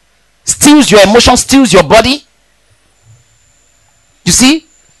 Steals your emotions, steals your body. You see,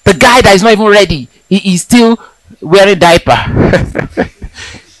 the guy that is not even ready, he is still wearing diaper.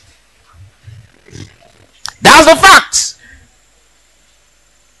 That's the fact.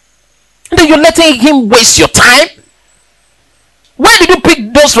 And then you're letting him waste your time. Where did you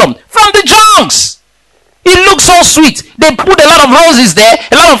pick those from? From the junks. It looks so sweet. They put a lot of roses there,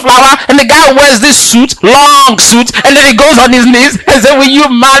 a lot of flower, and the guy wears this suit, long suit, and then he goes on his knees and says, will you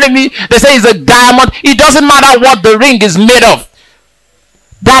marry me? They say it's a diamond. It doesn't matter what the ring is made of.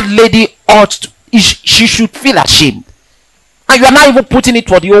 That lady ought to, she should feel ashamed. And you are not even putting it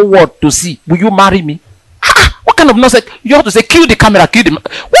for the whole world to see. Will you marry me? What kind of nonsense? You have to say, kill the camera, kill the...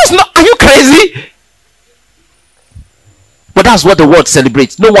 Are you crazy? But that's what the world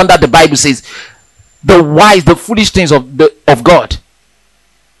celebrates. No wonder the Bible says the wise, the foolish things of God.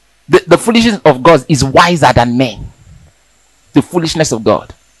 The foolishness of God is wiser than men. The foolishness of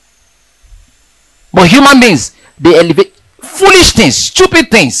God. But human beings, they elevate foolish things, stupid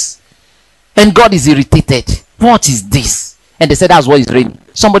things. And God is irritated. What is this? And they said that's what is raining.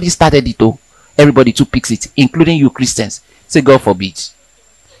 Somebody started it though. Everybody too picks it, including you Christians. Say God forbid.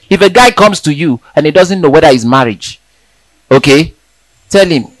 If a guy comes to you and he doesn't know whether he's married, okay, tell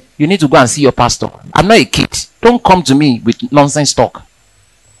him you need to go and see your pastor. I'm not a kid. Don't come to me with nonsense talk.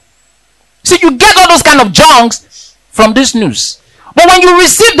 See, you get all those kind of junks from this news. But when you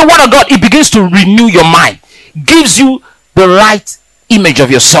receive the word of God, it begins to renew your mind, gives you the right image of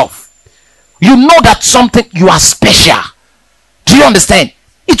yourself. You know that something, you are special. Do you understand?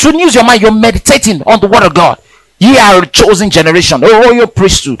 It renews your mind. You're meditating on the word of God. You are a chosen generation, a royal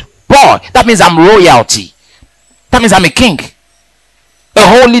priesthood. Boy, that means I'm royalty. That means I'm a king, a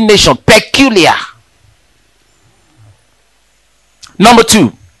holy nation, peculiar. Number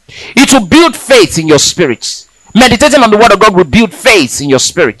 2, it will build faith in your spirit. Meditating on the word of God will build faith in your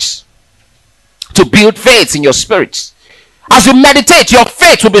spirit. To build faith in your spirit. As you meditate, your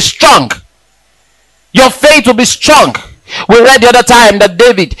faith will be strong. Your faith will be strong. We read the other time that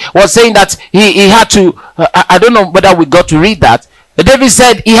David was saying that he had to, I don't know whether we got to read that. David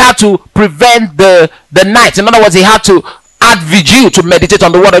said he had to prevent the night. In other words, he had to add vigil to meditate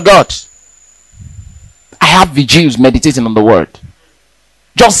on the word of God. I have vigils meditating on the word.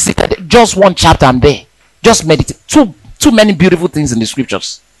 Just sit at just one chapter and there. Just meditate. Too many beautiful things in the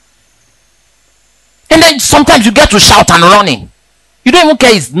scriptures. And then sometimes you get to shout and running. You don't even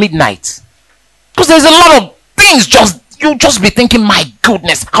care it's midnight. Because there's a lot of things you just be thinking, my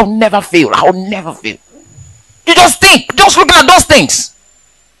goodness, I'll never fail. I'll never fail. You just think, just looking at those things.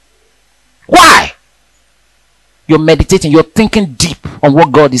 Why? You're meditating, you're thinking deep on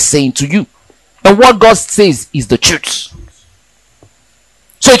what God is saying to you. And what God says is the truth.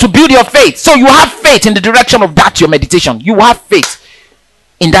 So it will build your faith. So you have faith in the direction of that, your meditation. You have faith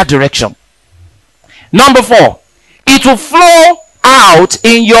in that direction. Number 4, it will flow out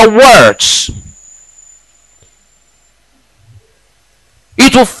in your words.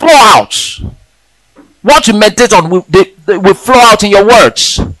 It will flow out. What you meditate on will flow out in your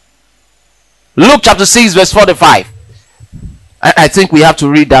words. Luke chapter 6 verse 45. I think we have to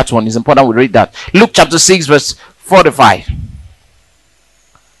read that one. It's important we read that. Luke chapter 6 verse 45.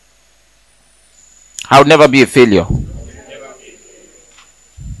 I'll never be a failure.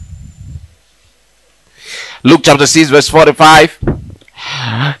 Luke chapter 6 verse 45.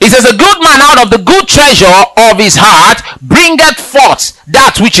 It says, a good man out of the good treasure of his heart bringeth forth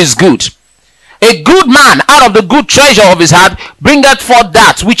that which is good. A good man out of the good treasure of his heart bringeth forth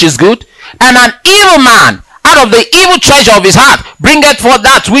that which is good. And an evil man out of the evil treasure of his heart bringeth forth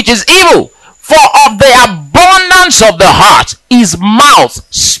that which is evil. For of the abundance of the heart his mouth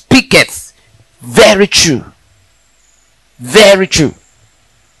speaketh. Very true. Very true.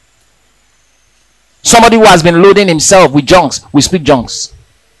 Somebody who has been loading himself with junks will speak junks.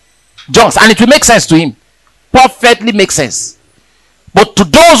 Junks. And it will make sense to him. Perfectly make sense. But to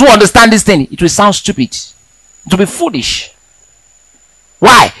those who understand this thing, it will sound stupid. It will be foolish.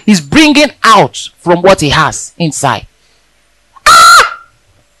 Why? He's bringing out from what he has inside. Ah!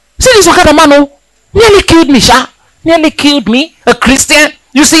 See this Okada man who nearly killed me, Sha. Nearly killed me. A Christian.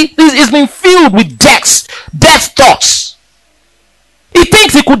 You see, he's been filled with death thoughts. He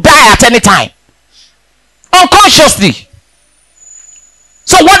thinks he could die at any time. Unconsciously.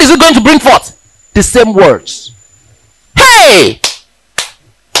 So what is he going to bring forth? The same words. Hey!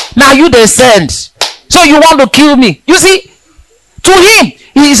 Now you descend. So you want to kill me. You see, to him,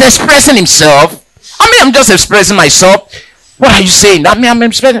 he is expressing himself. I mean, I'm just expressing myself. What are you saying? I mean, I'm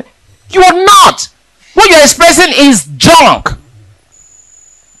expressing. You are not. What you're expressing is junk.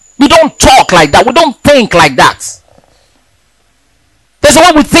 We don't talk like that. We don't think like that. That's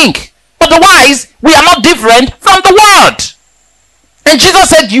what we think. Otherwise, we are not different from the world. And Jesus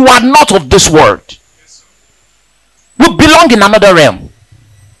said, you are not of this world. We belong in another realm.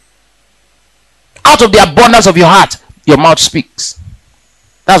 Out of the abundance of your heart, your mouth speaks.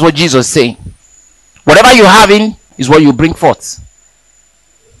 That's what Jesus is saying. Whatever you have in is what you bring forth.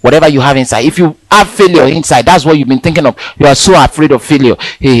 Whatever you have inside. If you have failure inside, that's what you've been thinking of. You are so afraid of failure.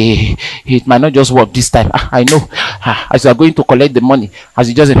 Hey, it might not just work this time. I know. As you are going to collect the money, as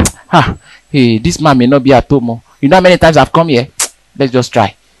you just say, hey, this man may not be at home. You know how many times I've come here? Let's just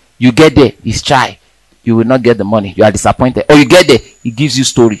try. You get there, he's try. You will not get the money. You are disappointed. Or you get there, he gives you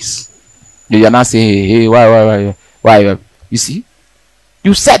stories. You are not saying, hey, why? You see?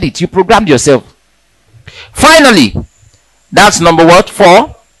 You said it. You programmed yourself. Finally, that's number what?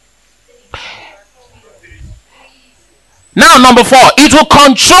 4. Now, number 4, it will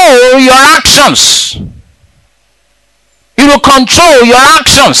control your actions. It will control your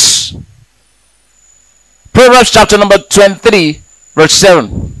actions. Proverbs chapter number 23, verse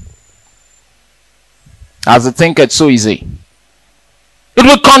 7. As the thinketh, so is he. It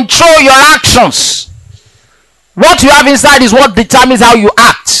will control your actions. What you have inside is what determines how you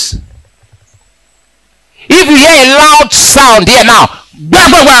act. If you hear a loud sound here now, blah,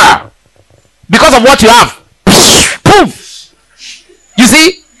 blah, blah, because of what you have, poof. You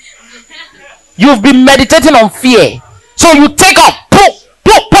see, you've been meditating on fear, so you take off, poof,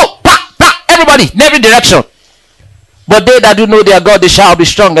 poof, poof, pa, pa, everybody in every direction. But they that do know their God, they shall be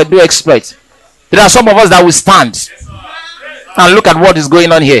strong and do exploits. There are some of us that will stand and look at what is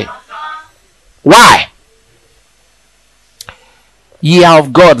going on here. Why? Ye are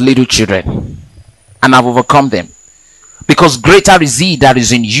of God, little children, and have overcome them, because greater is he that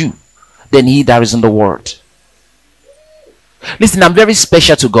is in you than he that is in the world. Listen, I'm very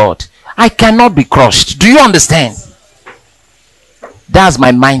special to God. I cannot be crushed. Do you understand? That's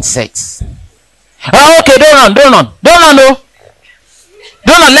my mindset. Oh, okay, don't run, no.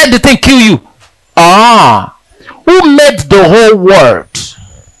 Don't let the thing kill you. Who made the whole world?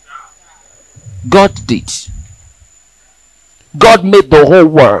 God did. God made the whole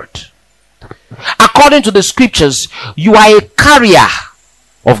world. According to the scriptures, you are a carrier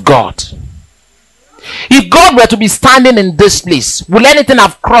of God. If God were to be standing in this place, will anything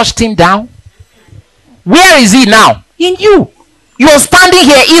have crushed him down? Where is he now? In you. You're standing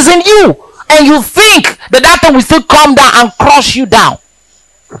here, he's in you. And you think that thing will still come down and crush you down.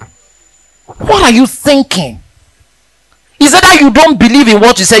 What are you thinking? Is it that you don't believe in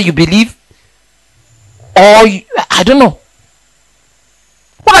what you say you believe? Or I don't know.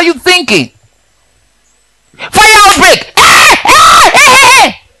 What are you thinking? Fire outbreak!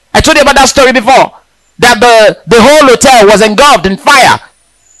 I told you about that story before. That the whole hotel was engulfed in fire.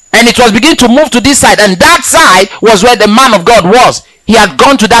 And it was beginning to move to this side. And that side was where the man of God was. He had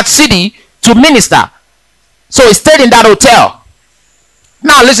gone to that city to minister. So he stayed in that hotel.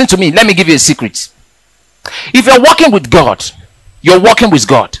 Now listen to me. Let me give you a secret. If you're walking with God, you're walking with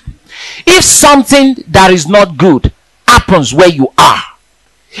God. If something that is not good happens where you are,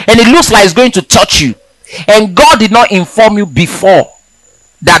 and it looks like it's going to touch you, and God did not inform you before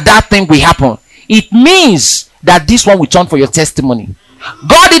that thing will happen, it means that this one will turn for your testimony.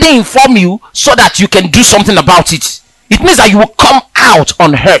 God didn't inform you so that you can do something about it. It means that you will come out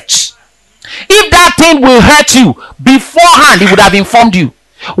unhurt. If that thing will hurt you beforehand, he would have informed you.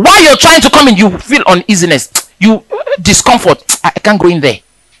 While you're trying to come in, you feel uneasiness, you discomfort. I can't go in there.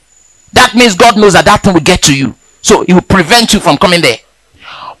 That means God knows that thing will get to you, so he will prevent you from coming there.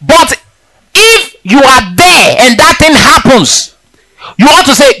 But if you are there and that thing happens, You ought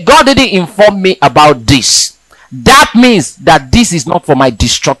to say, God didn't inform me about this. That means that this is not for my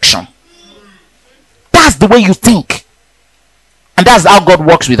destruction. That's the way you think. And that's how God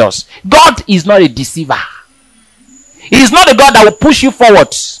works with us. God is not a deceiver. He is not a God that will push you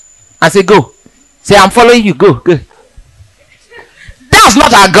forward and say, go. Say, I'm following you. Go. That's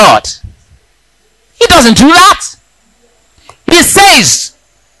not our God. He doesn't do that. He says,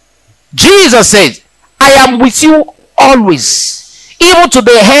 Jesus said, I am with you always, even to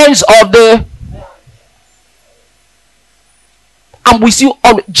the hands of the... I'm with you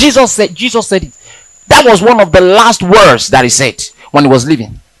always. Jesus said it. That was one of the last words that he said when he was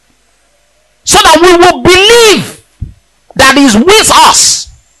leaving. So that we will believe that he's with us.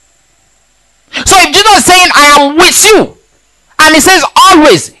 So if Jesus is saying, I am with you, and he says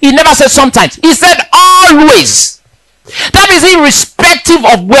always, he never said sometimes, he said always. That is irrespective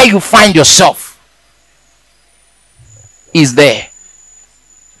of where you find yourself. He's there.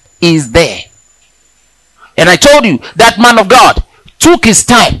 He's there. And I told you, that man of God took his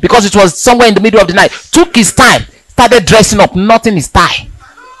time, because it was somewhere in the middle of the night, took his time, started dressing up, nothing is tie.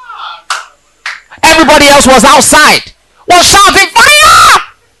 Everybody else was outside, was shouting, fire!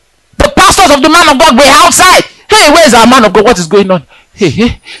 The pastors of the man of God were outside. Hey, where's our man of God? What is going on?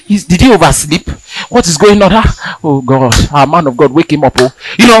 Hey, did he oversleep? What is going on? Huh? Oh God, our man of God, wake him up. Oh.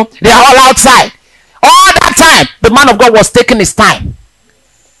 You know, they are all outside. All that time, the man of God was taking his time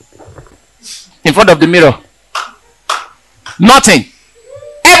in front of the mirror. Nothing.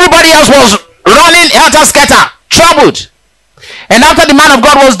 Everybody else was running helter-skelter, troubled. And after the man of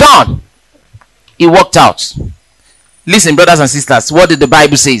God was done, he walked out. Listen, brothers and sisters, what did the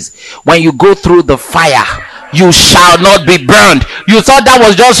Bible say? When you go through the fire, you shall not be burned. You thought that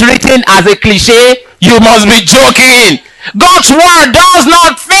was just written as a cliche? You must be joking. God's word does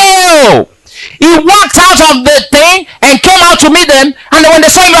not fail. He walked out of the thing and came out to meet them. And when they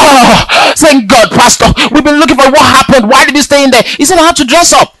saw him, saying, God, Pastor, we've been looking for what happened. Why did you stay in there? He said, I had to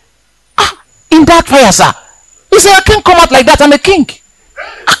dress up. In that fire, sir. He said, I can't come out like that. I'm a king.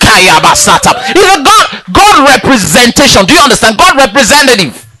 He's a God representation. Do you understand? God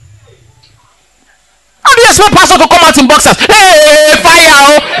representative. How do you expect pastor to come out in boxers? Hey,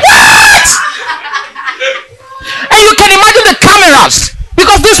 fire! What? And you can imagine the cameras,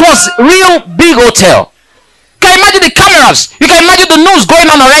 because this was real big hotel. Can you imagine the cameras? You can imagine the news going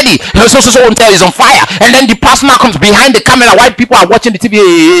on already. So hotel is on fire, and then the pastor now comes behind the camera while people are watching the TV,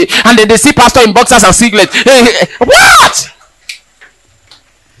 and then they see pastor in boxers and singlets. What?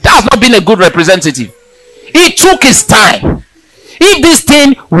 That has not been a good representative. He took his time. If this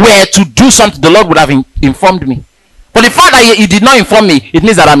thing were to do something, the Lord would have informed me. But the fact that he did not inform me, it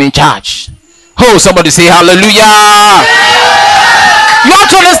means that I'm in charge. Oh, somebody say hallelujah. You have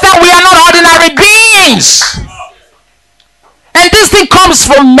to understand, we are not ordinary beings. And this thing comes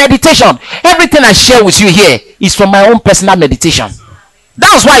from meditation. Everything I share with you here is from my own personal meditation.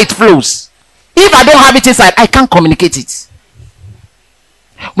 That's why it flows. If I don't have it inside, I can't communicate it.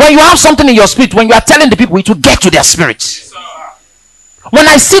 When you have something in your spirit, when you are telling the people, it will get to their spirit. When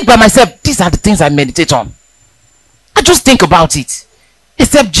I sit by myself, these are the things I meditate on. I just think about it.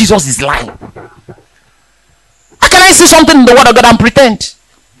 Except Jesus is lying. How can I see something in the word of God and pretend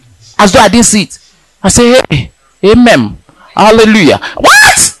as though I didn't see it? I say, hey, amen, hallelujah.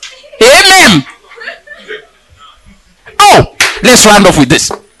 What? Amen. Oh, let's round off with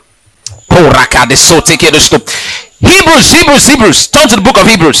this. Hebrews. Turn to the book of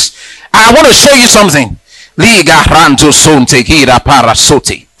Hebrews. I want to show you something.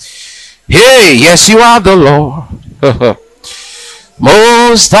 Hey, yes, you are the Lord.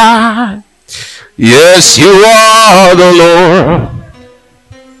 Most High. Yes, you are the Lord.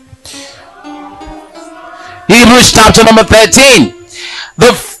 Hebrews chapter number 13.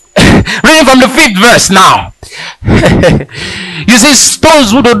 Reading from the 5th verse now. You see,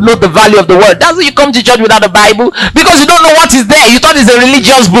 those who don't know the value of the word, that's why you come to church without a Bible, because you don't know what is there. You thought it's a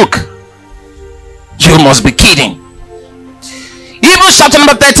religious book. You must be kidding. Hebrews chapter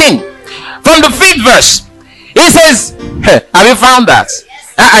number 13, from the 5th verse, it says, have you found that?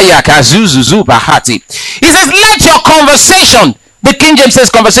 He says, let your conversation, the King James says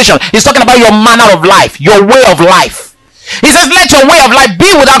conversation, he's talking about your manner of life, your way of life. He says, let your way of life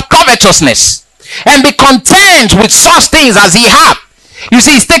be without covetousness, and be content with such things as ye have. You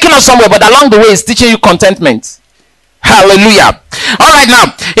see, he's taking us somewhere, but along the way he's teaching you contentment. Hallelujah. All right,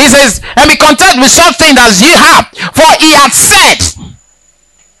 now he says, and be content with such things as ye have, for he hath said,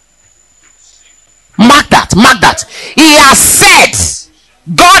 mark that, he has said,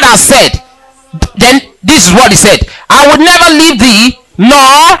 God has said, then this is what he said, I would never leave thee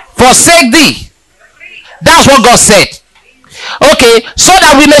nor forsake thee. That's what God said. Okay, so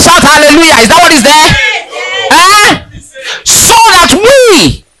that we may shout hallelujah. Is that what is there? So that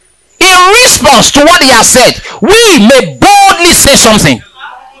we, in response to what he has said, we may boldly say something.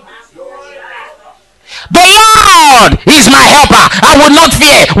 The Lord is my helper. I will not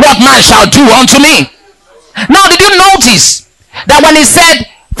fear what man shall do unto me. Now, did you notice that when he said,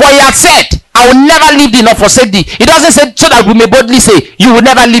 for he had said, I will never leave thee nor forsake thee, it doesn't say so that we may boldly say, you will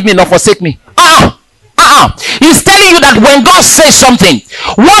never leave me nor forsake me. He's telling you that when God says something,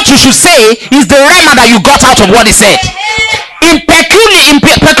 what you should say is the rhema that you got out of what he said, in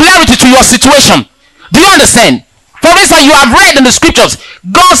peculiarity to your situation. Do you understand? For instance, you have read in the scriptures,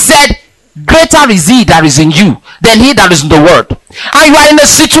 God said, greater is he that is in you than he that is in the world. And you are in a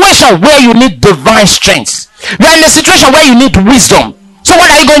situation where you need divine strength. You are in a situation where you need wisdom. So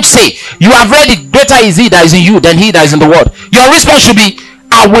what are you going to say? You have read it, greater is he that is in you than he that is in the world. Your response should be,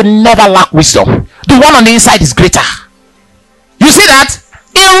 I will never lack wisdom. The one on the inside is greater. You see that?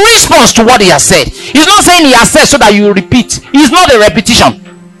 In response to what he has said. He's not saying he has said so that you repeat. It's not a repetition.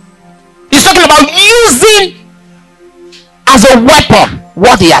 He's talking about using as a weapon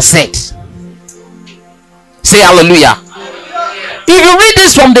what he has said. Say hallelujah. If you read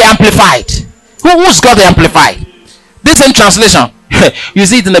this from the Amplified, who's got the Amplified? This same translation. You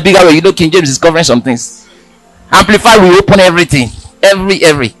see it in a bigger way. You know, King James is covering some things. Amplified will open everything. Every.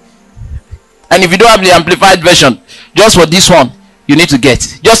 And if you don't have the Amplified version, just for this one, you need to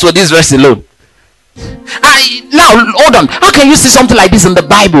get. Just for this verse alone. Now, hold on. How can you see something like this in the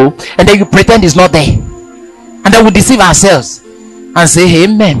Bible and then you pretend it's not there? And then we deceive ourselves and say,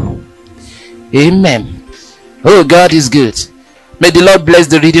 Amen. Amen. Oh, God is good. May the Lord bless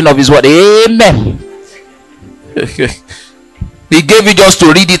the reading of his word. Amen. He gave you just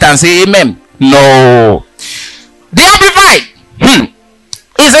to read it and say amen. No. The Amplified.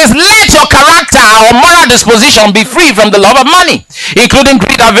 It says, let your character or moral disposition be free from the love of money, including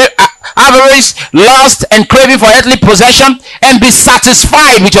greed, avarice, lust, and craving for earthly possession, and be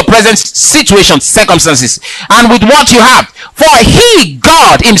satisfied with your present situation, circumstances, and with what you have. For he,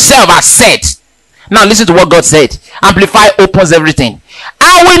 God himself, has said. Now listen to what God said. Amplify opens everything.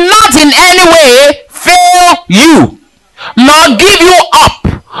 I will not in any way fail you, nor give you up,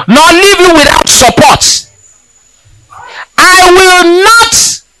 nor leave you without support. I will not,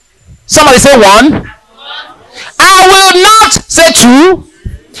 somebody say one. I will not, say two.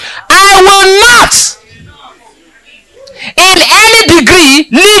 I will not in any degree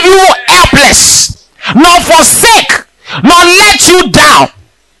leave you helpless, nor forsake, nor let you down.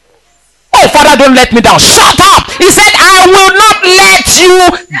 Oh, Father, don't let me down. Shut up. He said, I will not let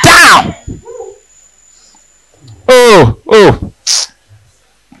you down. Oh.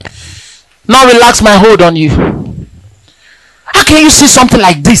 Now relax my hold on you. How can you see something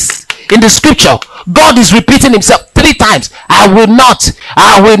like this in the scripture? God is repeating himself 3 times. I will not.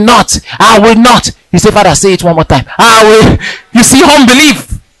 I will not. I will not. You say, Father, say it one more time. I will. You see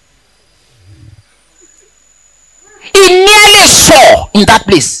unbelief. He nearly swore in that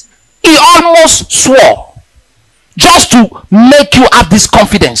place. He almost swore just to make you have this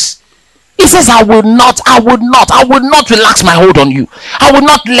confidence. He says, I will not relax my hold on you. I will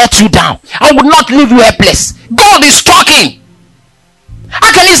not let you down. I will not leave you helpless. God is talking.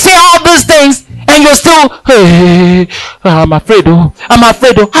 How can he say all these things and you're still, hey, I'm afraid, I'm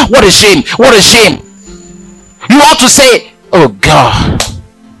afraid, what a shame, what a shame. You ought to say, oh God.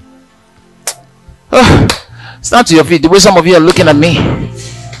 Stand to your feet. The way some of you are looking at me.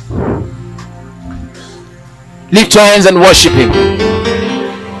 Lift your hands and worship him.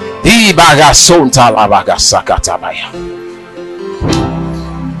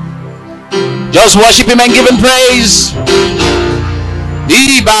 Just worship him and give him praise.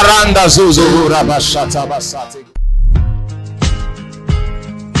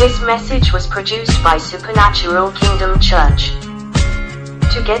 This message was produced by Supernatural Kingdom Church.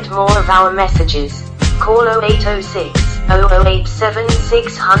 To get more of our messages, call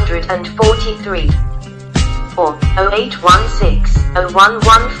 0806-0087-643 or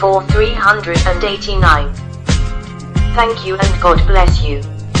 0816-0114-389. Thank you and God bless you.